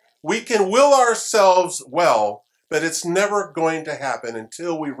 We can will ourselves well, but it's never going to happen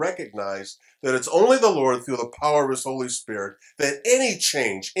until we recognize that it's only the Lord through the power of His Holy Spirit that any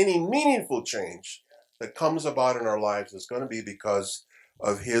change, any meaningful change that comes about in our lives is going to be because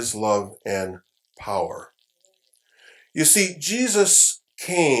of His love and power. You see, Jesus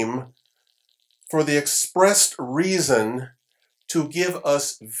came for the expressed reason to give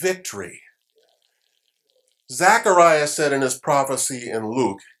us victory. Zechariah said in his prophecy in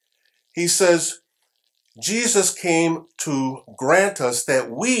Luke, he says, Jesus came to grant us that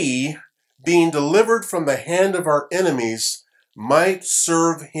we, being delivered from the hand of our enemies, might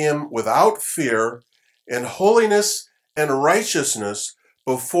serve Him without fear in holiness and righteousness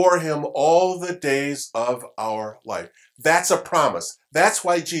before Him all the days of our life. That's a promise. That's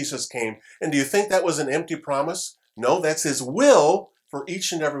why Jesus came. And do you think that was an empty promise? No, that's His will for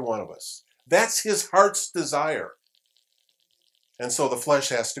each and every one of us. That's His heart's desire. And so the flesh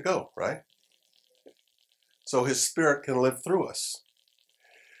has to go, right? So His Spirit can live through us.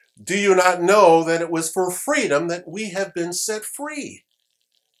 Do you not know that it was for freedom that we have been set free?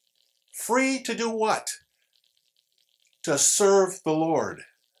 Free to do what? To serve the Lord,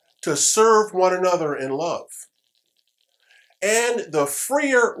 to serve one another in love. And the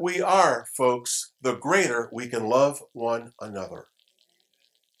freer we are, folks, the greater we can love one another.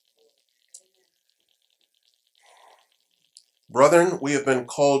 Brethren, we have been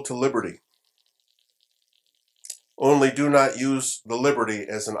called to liberty. Only do not use the liberty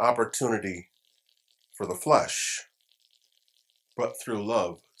as an opportunity for the flesh, but through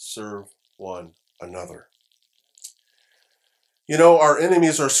love serve one another. You know, our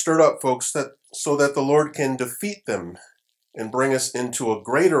enemies are stirred up, folks, so that the Lord can defeat them and bring us into a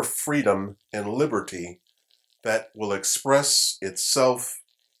greater freedom and liberty that will express itself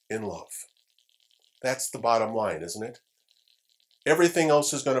in love. That's the bottom line, isn't it? Everything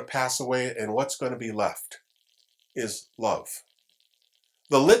else is going to pass away, and what's going to be left is love.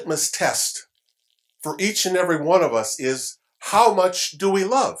 The litmus test for each and every one of us is, how much do we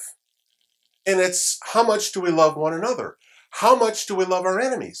love? And it's, how much do we love one another? How much do we love our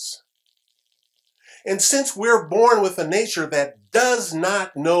enemies? And since we're born with a nature that does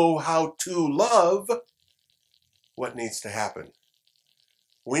not know how to love, what needs to happen?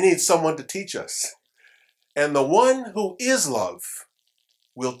 We need someone to teach us. And the one who is love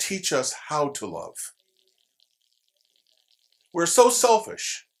will teach us how to love. We're so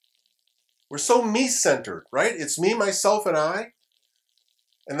selfish. We're so me-centered, right? It's me, myself, and I.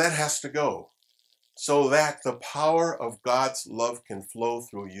 And that has to go so that the power of God's love can flow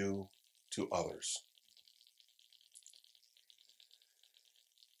through you to others.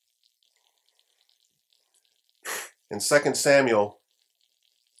 In 2 Samuel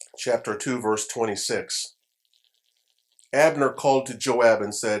chapter 2, verse 26, Abner called to Joab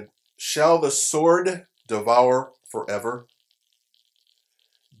and said, "Shall the sword devour forever?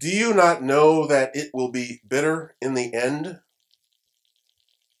 Do you not know that it will be bitter in the end?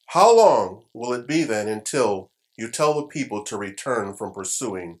 How long will it be then until you tell the people to return from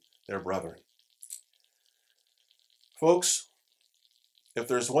pursuing their brethren?" Folks, if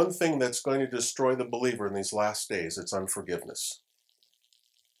there's one thing that's going to destroy the believer in these last days, it's unforgiveness.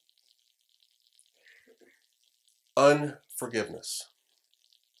 Unforgiveness.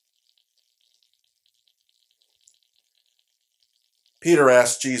 Peter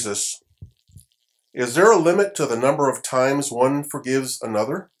asked Jesus, "Is there a limit to the number of times one forgives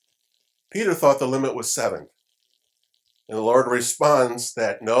another?" Peter thought the limit was 7. And the Lord responds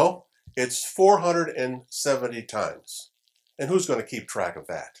that no, it's 470 times. And who's going to keep track of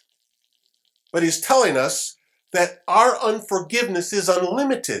that? But He's telling us that our unforgiveness is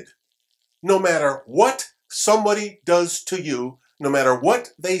unlimited. No matter what somebody does to you, no matter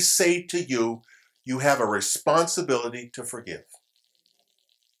what they say to you, you have a responsibility to forgive.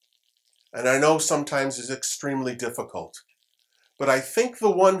 And I know sometimes it's extremely difficult. But I think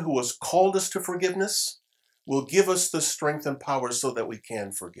the one who has called us to forgiveness will give us the strength and power so that we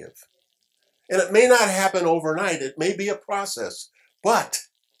can forgive. And it may not happen overnight. It may be a process. But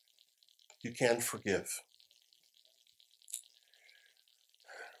you can forgive.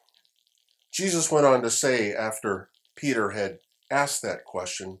 Jesus went on to say, after Peter had asked that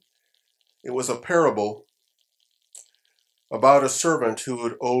question, it was a parable about a servant who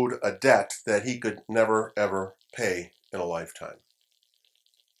had owed a debt that he could never, ever pay in a lifetime.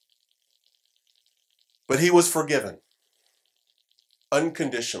 But he was forgiven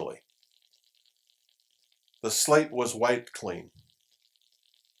unconditionally. The slate was wiped clean.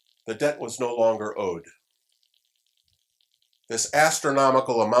 The debt was no longer owed. This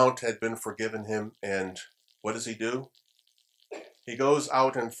astronomical amount had been forgiven him, and what does he do? He goes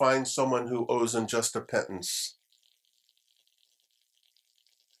out and finds someone who owes him just a pittance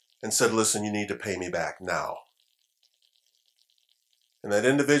and said, listen, you need to pay me back now. And that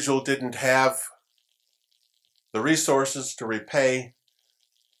individual didn't have the resources to repay,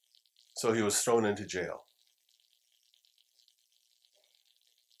 so he was thrown into jail.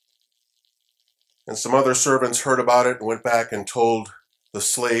 And some other servants heard about it and went back and told the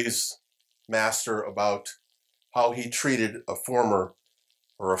slave's master about how he treated a former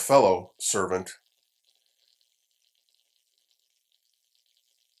or a fellow servant.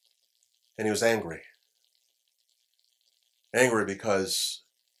 And he was angry. Angry because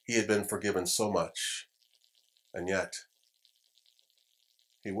he had been forgiven so much, and yet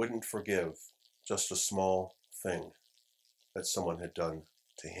he wouldn't forgive just a small thing that someone had done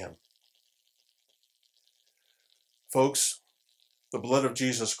to him. Folks, the blood of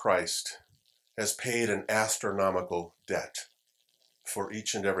Jesus Christ has paid an astronomical debt for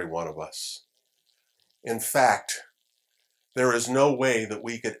each and every one of us. In fact, there is no way that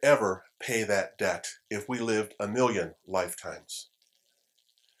we could ever pay that debt if we lived 1,000,000 lifetimes.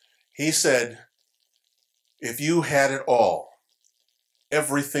 He said, if you had it all,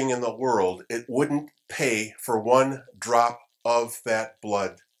 everything in the world, it wouldn't pay for one drop of that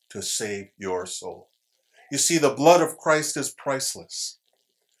blood to save your soul. You see, the blood of Christ is priceless.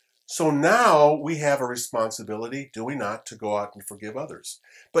 So now we have a responsibility, do we not, to go out and forgive others.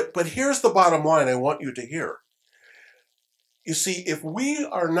 But here's the bottom line I want you to hear. You see, if we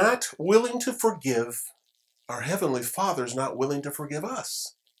are not willing to forgive, our Heavenly Father's not willing to forgive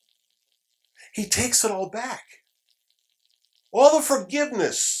us. He takes it all back. All the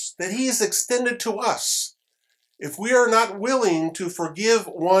forgiveness that He has extended to us, if we are not willing to forgive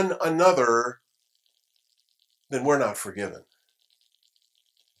one another, then we're not forgiven.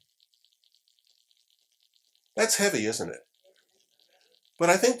 That's heavy, isn't it? But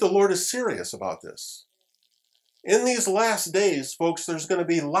I think the Lord is serious about this. In these last days, folks, there's going to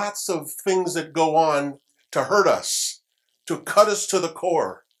be lots of things that go on to hurt us, to cut us to the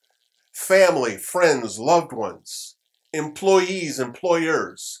core. Family, friends, loved ones, employees,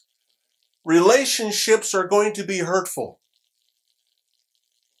 employers. Relationships are going to be hurtful.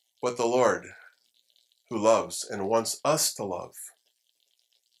 But the Lord, who loves and wants us to love,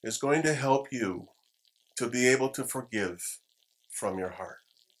 is going to help you to be able to forgive from your heart.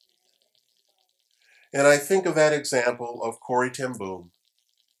 And I think of that example of Corrie ten Boom,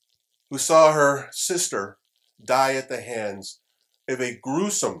 who saw her sister die at the hands of a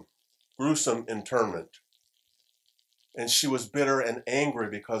gruesome internment. And she was bitter and angry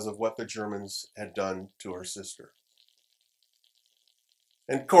because of what the Germans had done to her sister.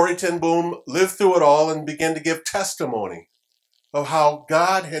 And Corrie ten Boom lived through it all and began to give testimony of how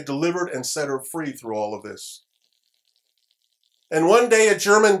God had delivered and set her free through all of this. And one day a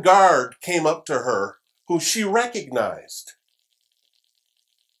German guard came up to her, who she recognized.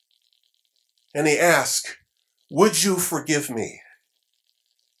 And he asked, would you forgive me?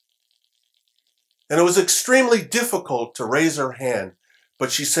 And it was extremely difficult to raise her hand,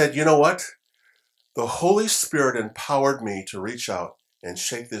 but she said, you know what? The Holy Spirit empowered me to reach out and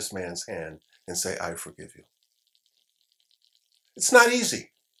shake this man's hand and say, I forgive you. It's not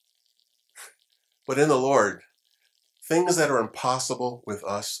easy. But in the Lord, things that are impossible with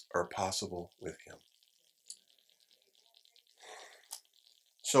us are possible with Him.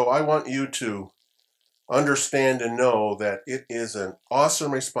 So I want you to understand and know that it is an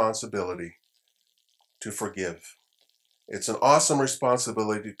awesome responsibility to forgive. It's an awesome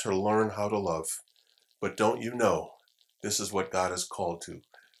responsibility to learn how to love. But don't you know, this is what God has called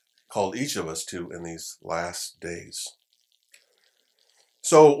each of us to in these last days.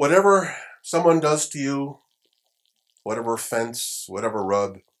 So whatever someone does to you, whatever offense, whatever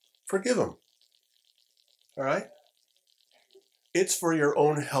rub, forgive them. All right? It's for your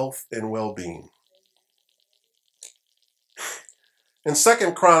own health and well-being. In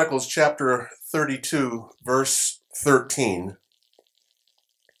 2 Chronicles chapter 32, verse 13,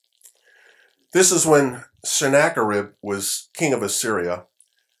 this is when Sennacherib was king of Assyria,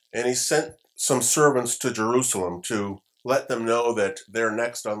 and he sent some servants to Jerusalem to let them know that they're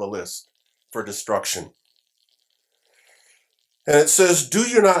next on the list for destruction. And it says, do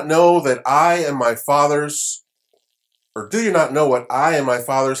you not know what I and my fathers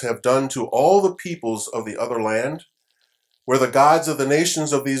have done to all the peoples of the other land? Were the gods of the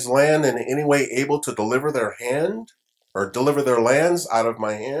nations of these land in any way able to deliver their lands out of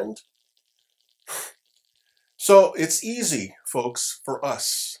my hand? So it's easy, folks, for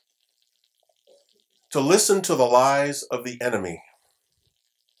us to listen to the lies of the enemy,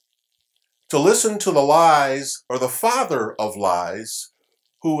 to listen to the lies or the father of lies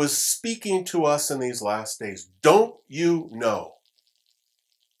who is speaking to us in these last days. Don't you know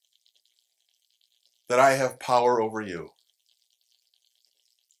that I have power over you?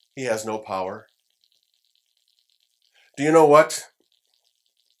 He has no power. Do you know what?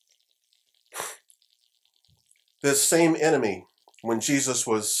 This same enemy, when Jesus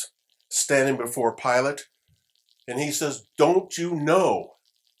was standing before Pilate, and he says, don't you know,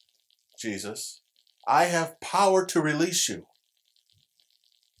 Jesus, I have power to release you.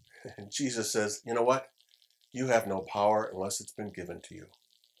 And Jesus says, you know what? You have no power unless it's been given to you.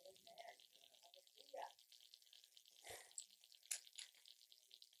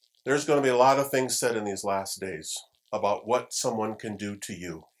 There's going to be a lot of things said in these last days about what someone can do to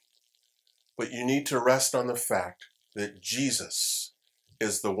you. But you need to rest on the fact that Jesus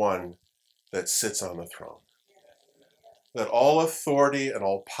is the one that sits on the throne. That all authority and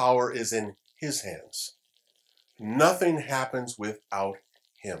all power is in his hands. Nothing happens without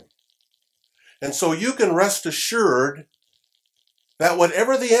him. And so you can rest assured that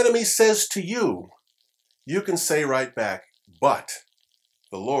whatever the enemy says to you, you can say right back, but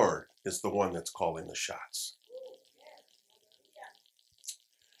the Lord is the one that's calling the shots.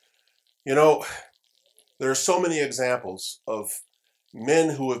 You know, there are so many examples of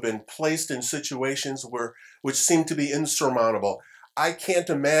men who have been placed in situations which seem to be insurmountable. I can't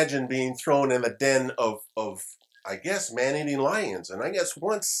imagine being thrown in a den of I guess, man-eating lions. And I guess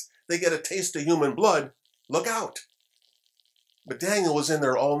once they get a taste of human blood, look out. But Daniel was in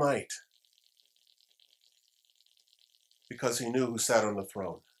there all night because he knew who sat on the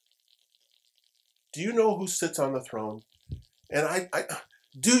throne. Do you know who sits on the throne? And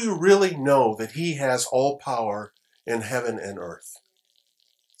do you really know that he has all power in heaven and earth?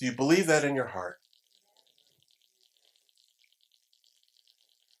 Do you believe that in your heart?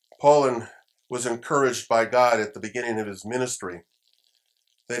 Paul was encouraged by God at the beginning of his ministry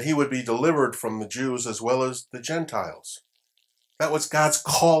that he would be delivered from the Jews as well as the Gentiles. That was God's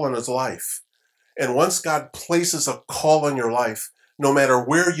call in his life. And once God places a call in your life, no matter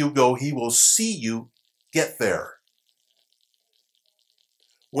where you go, he will see you get there.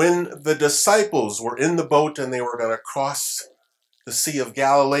 When the disciples were in the boat and they were going to cross the Sea of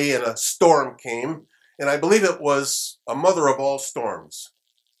Galilee and a storm came, and I believe it was a mother of all storms,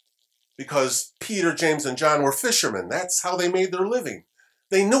 because Peter, James, and John were fishermen. That's how they made their living.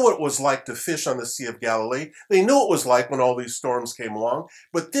 They knew what it was like to fish on the Sea of Galilee. They knew what it was like when all these storms came along.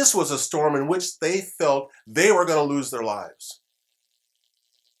 But this was a storm in which they felt they were going to lose their lives.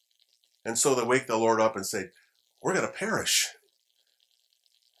 And so they wake the Lord up and say, we're going to perish.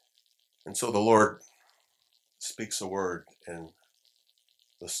 And so the Lord speaks a word, and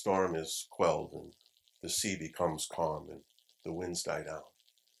the storm is quelled, and the sea becomes calm, and the winds die down.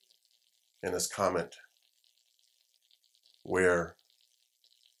 And his comment, where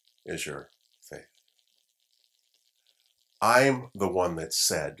is your faith? I'm the one that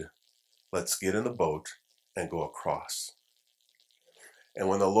said, let's get in the boat and go across. And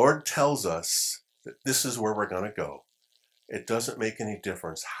when the Lord tells us that this is where we're going to go, it doesn't make any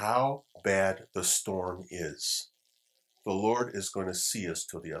difference how bad the storm is. The Lord is going to see us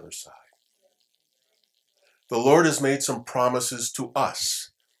to the other side. The Lord has made some promises to us,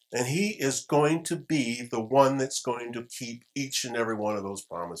 and he is going to be the one that's going to keep each and every one of those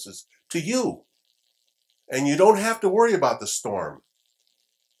promises to you. And you don't have to worry about the storm.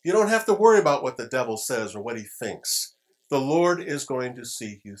 You don't have to worry about what the devil says or what he thinks. The Lord is going to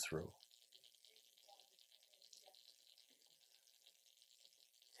see you through.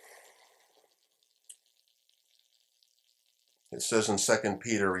 It says in 2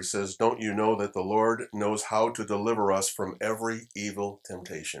 Peter, he says, don't you know that the Lord knows how to deliver us from every evil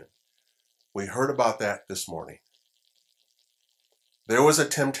temptation? We heard about that this morning. There was a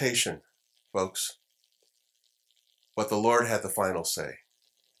temptation, folks, but the Lord had the final say.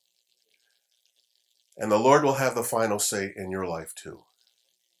 And the Lord will have the final say in your life too.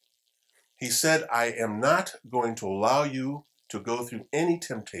 He said, I am not going to allow you to go through any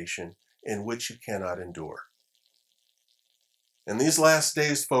temptation in which you cannot endure. In these last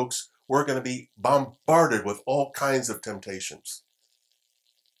days, folks, we're going to be bombarded with all kinds of temptations.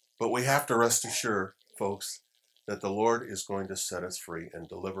 But we have to rest assured, folks, that the Lord is going to set us free and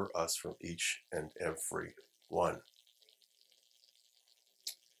deliver us from each and every one.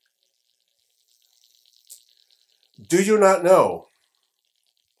 Do you not know,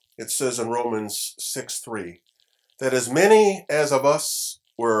 it says in Romans 6:3, that as many as of us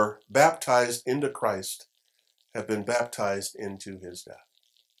were baptized into Christ have been baptized into his death?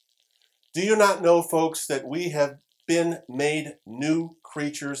 Do you not know, folks, that we have been made new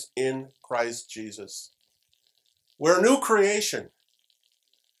creatures in Christ Jesus? We're a new creation.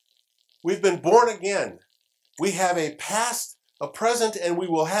 We've been born again. We have a past, a present, and we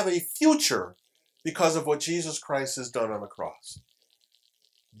will have a future because of what Jesus Christ has done on the cross.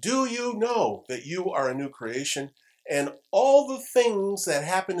 Do you know that you are a new creation and all the things that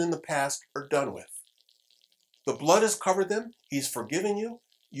happened in the past are done with? The blood has covered them. He's forgiven you.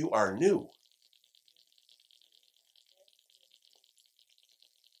 You are new.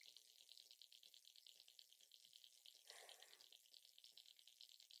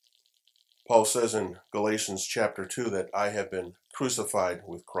 Paul says in Galatians chapter 2 that I have been crucified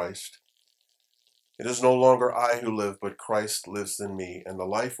with Christ. It is no longer I who live, but Christ lives in me. And the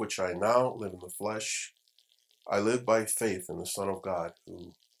life which I now live in the flesh, I live by faith in the Son of God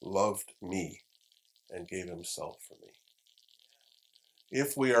who loved me and gave himself for me.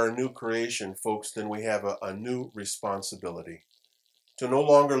 If we are a new creation, folks, then we have a new responsibility to no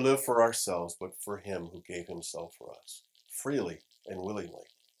longer live for ourselves, but for him who gave himself for us, freely and willingly.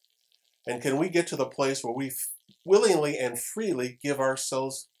 And can we get to the place where we willingly and freely give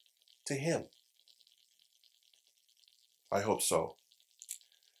ourselves to him? I hope so.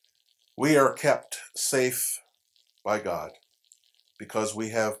 We are kept safe by God because we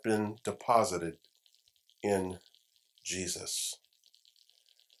have been deposited in Jesus.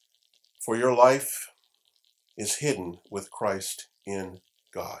 For your life is hidden with Christ in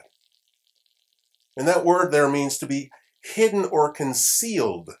God. And that word there means to be hidden or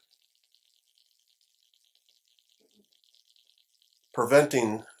concealed,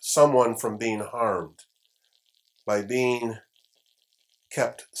 preventing someone from being harmed by being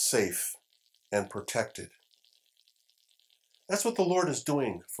kept safe and protected. That's what the Lord is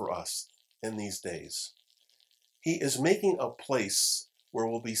doing for us in these days. He is making a place where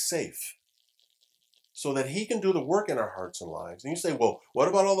we'll be safe so that he can do the work in our hearts and lives. And you say, well, what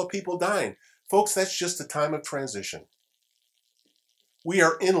about all the people dying? Folks, that's just a time of transition. We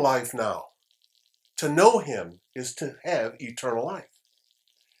are in life now. To know him is to have eternal life.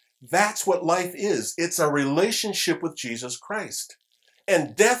 That's what life is. It's a relationship with Jesus Christ.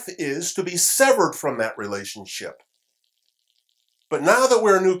 And death is to be severed from that relationship. But now that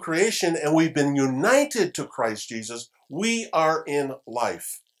we're a new creation and we've been united to Christ Jesus, we are in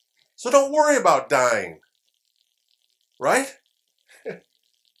life. So don't worry about dying. Right?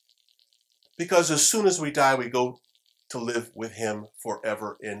 Because as soon as we die, we go to live with him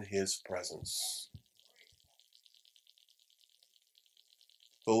forever in his presence.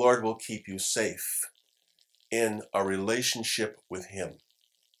 The Lord will keep you safe in a relationship with him.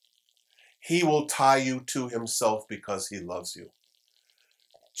 He will tie you to himself because he loves you.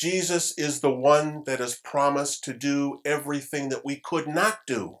 Jesus is the one that has promised to do everything that we could not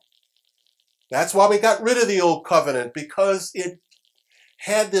do. That's why we got rid of the old covenant, because it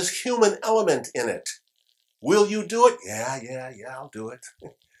had this human element in it. Will you do it? Yeah, I'll do it.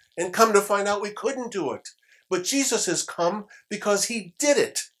 And come to find out we couldn't do it. But Jesus has come because he did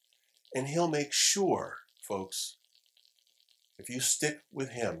it. And he'll make sure, folks, if you stick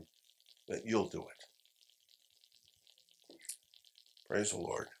with him, that you'll do it. Praise the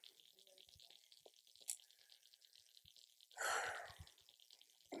Lord.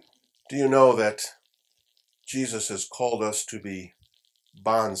 Do you know that Jesus has called us to be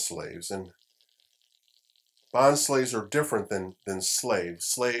bond slaves? And bond slaves are different than slaves.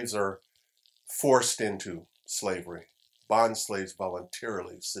 Slaves are forced into slavery. Bond slaves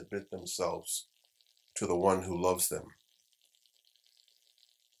voluntarily submit themselves to the one who loves them.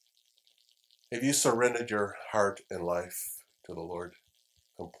 Have you surrendered your heart and life to the Lord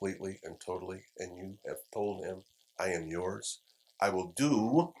completely and totally, and you have told him, I am yours. I will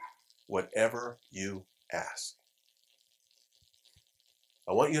do whatever you ask.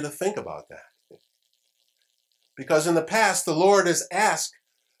 I want you to think about that. Because in the past, the Lord has asked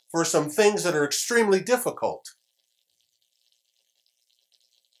for some things that are extremely difficult.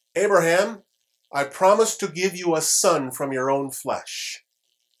 Abraham, I promise to give you a son from your own flesh.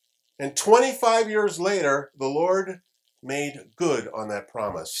 And 25 years later, the Lord made good on that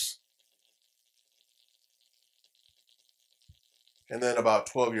promise. And then about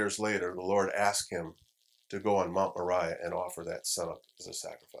 12 years later, the Lord asked him to go on Mount Moriah and offer that son up as a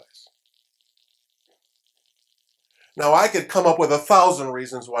sacrifice. Now, I could come up with 1,000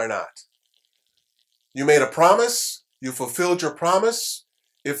 reasons why not. You made a promise. You fulfilled your promise.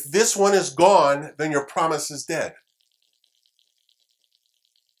 If this one is gone, then your promise is dead.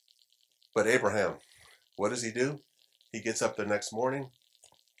 But Abraham, what does he do? He gets up the next morning,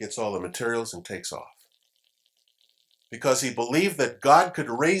 gets all the materials, and takes off. because he believed that God could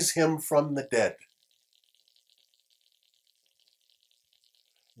raise him from the dead.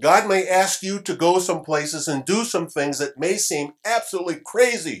 God may ask you to go some places and do some things that may seem absolutely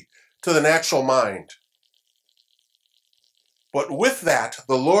crazy to the natural mind. But with that,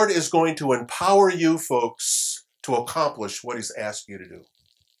 the Lord is going to empower you folks to accomplish what he's asked you to do.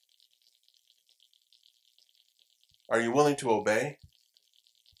 Are you willing to obey?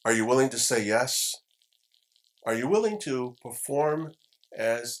 Are you willing to say yes? Are you willing to perform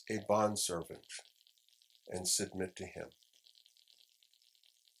as a bondservant and submit to him?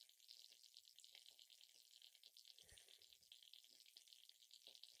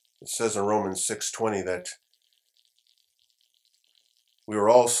 It says in Romans 6:20 that we were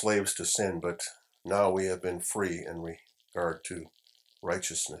all slaves to sin, but now we have been free in regard to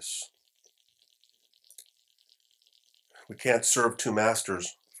righteousness. We can't serve two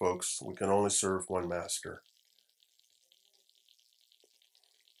masters, folks. We can only serve one master.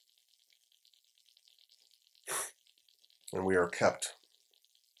 And we are kept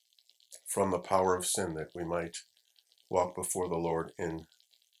from the power of sin that we might walk before the Lord in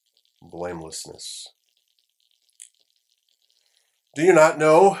blamelessness. Do you not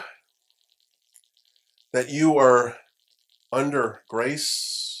know that you are under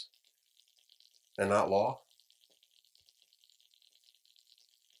grace and not law?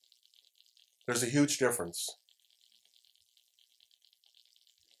 There's a huge difference.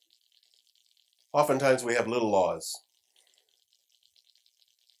 Oftentimes we have little laws.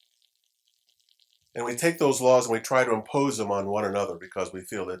 And we take those laws and we try to impose them on one another because we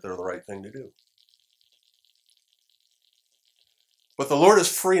feel that they're the right thing to do. But the Lord is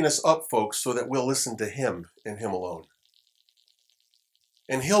freeing us up, folks, so that we'll listen to him and him alone.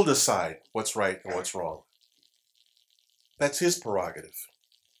 And he'll decide what's right and what's wrong. That's his prerogative.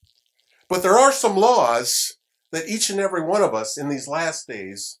 But there are some laws that each and every one of us in these last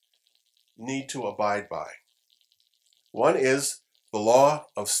days need to abide by. One is the law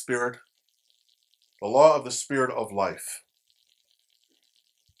of spirit, the law of the spirit of life.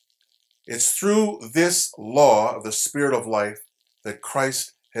 It's through this law of the spirit of life that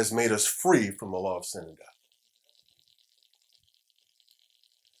Christ has made us free from the law of sin and death.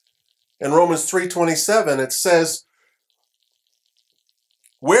 In Romans 3:27, it says,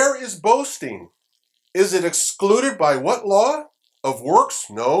 where is boasting? Is it excluded by what law? Of works?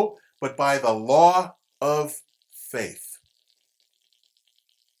 No, but by the law of faith.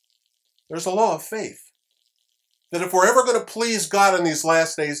 There's a law of faith. That if we're ever going to please God in these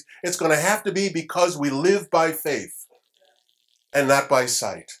last days, it's going to have to be because we live by faith and not by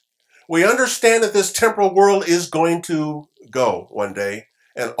sight. We understand that this temporal world is going to go one day,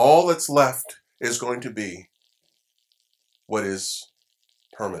 and all that's left is going to be what is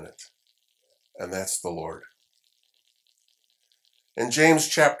permanent, and that's the Lord. In James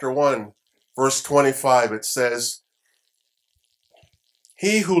chapter 1, verse 25, it says,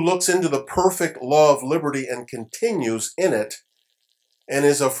 he who looks into the perfect law of liberty and continues in it, and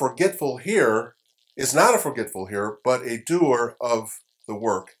is not a forgetful hearer, but a doer of the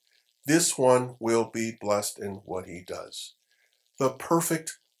work, this one will be blessed in what he does. The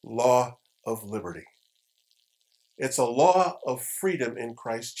perfect law of liberty. It's a law of freedom in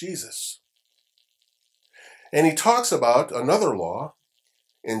Christ Jesus. And he talks about another law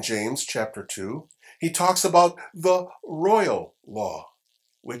in James chapter 2. He talks about the royal law,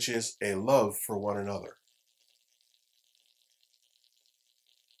 which is a love for one another.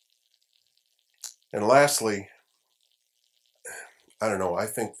 And lastly, I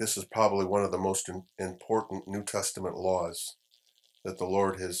think this is probably one of the most important New Testament laws that the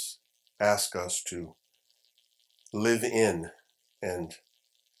Lord has asked us to live in and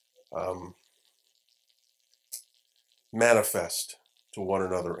manifest to one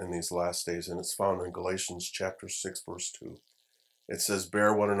another in these last days. And it's found in Galatians chapter 6, verse 2. It says,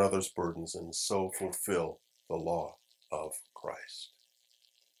 bear one another's burdens and so fulfill the law of Christ.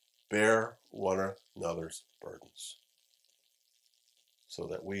 Bear one another's burdens so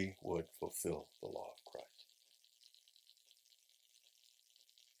that we would fulfill the law of Christ.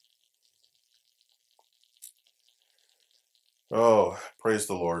 Oh, praise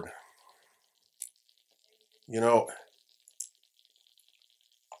the Lord. The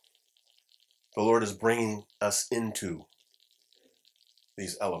Lord is bringing us into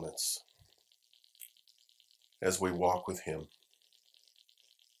these elements as we walk with him.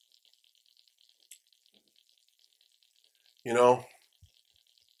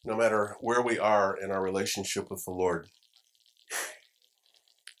 No matter where we are in our relationship with the Lord,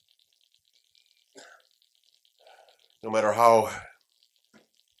 no matter how,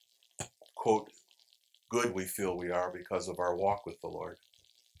 quote, good we feel we are because of our walk with the Lord.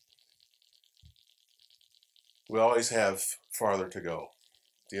 We always have farther to go.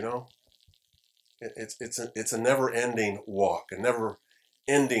 Do you know? It's a never-ending walk, a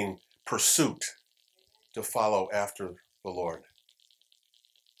never-ending pursuit to follow after the Lord.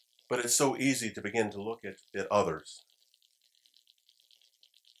 But it's so easy to begin to look at others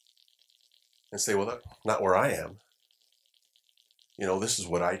and say, well, that's not where I am. You know, this is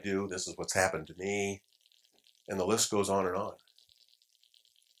what I do. This is what's happened to me. And the list goes on and on.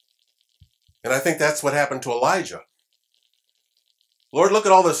 And I think that's what happened to Elijah. Lord, look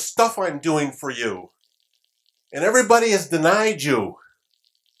at all the stuff I'm doing for you. And everybody has denied you.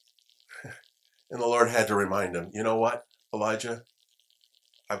 And the Lord had to remind him, you know what, Elijah?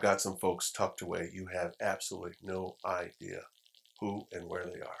 I've got some folks tucked away. You have absolutely no idea who and where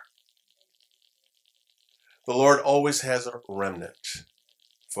they are. The Lord always has a remnant,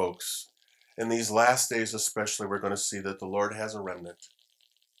 folks. In these last days especially, we're going to see that the Lord has a remnant.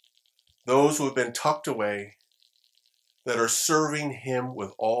 Those who have been tucked away, that are serving him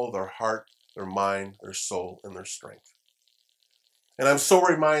with all their heart, their mind, their soul, and their strength. And I'm so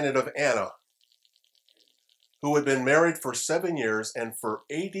reminded of Anna, who had been married for 7 years and for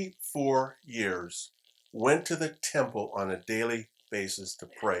 84 years went to the temple on a daily basis to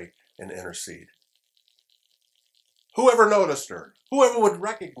pray and intercede. Whoever noticed her? Whoever would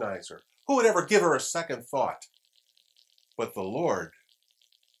recognize her? Who would ever give her a second thought? But the Lord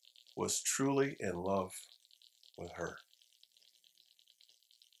was truly in love with her.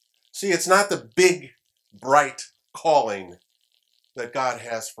 See, it's not the big, bright calling that God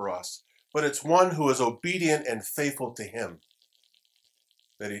has for us, but it's one who is obedient and faithful to him,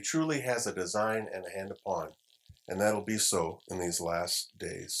 that he truly has a design and a hand upon, and that'll be so in these last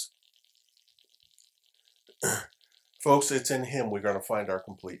days. Folks, it's in him we're going to find our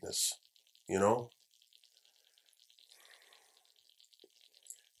completeness, you know?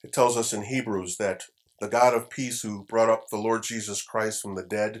 It tells us in Hebrews that the God of peace who brought up the Lord Jesus Christ from the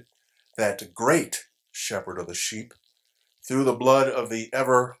dead, that great shepherd of the sheep, through the blood of the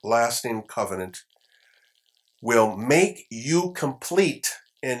everlasting covenant, will make you complete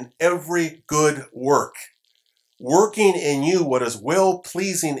in every good work, working in you what is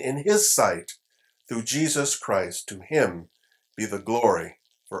well-pleasing in his sight, through Jesus Christ. To him be the glory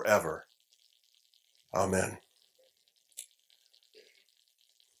forever. Amen.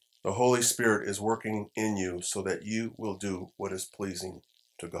 The Holy Spirit is working in you so that you will do what is pleasing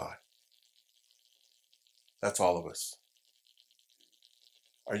to God. That's all of us.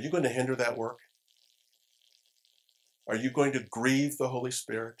 Are you going to hinder that work? Are you going to grieve the Holy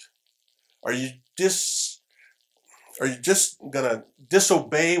Spirit? Are you just going to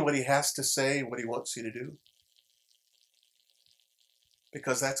disobey what he has to say, what he wants you to do?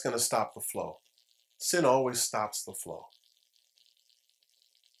 Because that's going to stop the flow. Sin always stops the flow.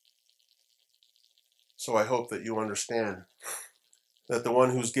 So I hope that you understand that the one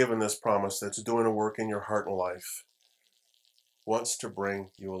who's given this promise, that's doing a work in your heart and life, wants to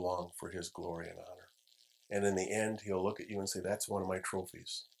bring you along for his glory and honor. And in the end, he'll look at you and say, that's one of my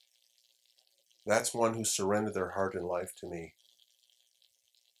trophies. That's one who surrendered their heart and life to me.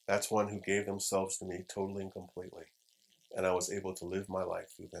 That's one who gave themselves to me totally and completely. And I was able to live my life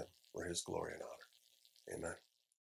through them for his glory and honor. Amen.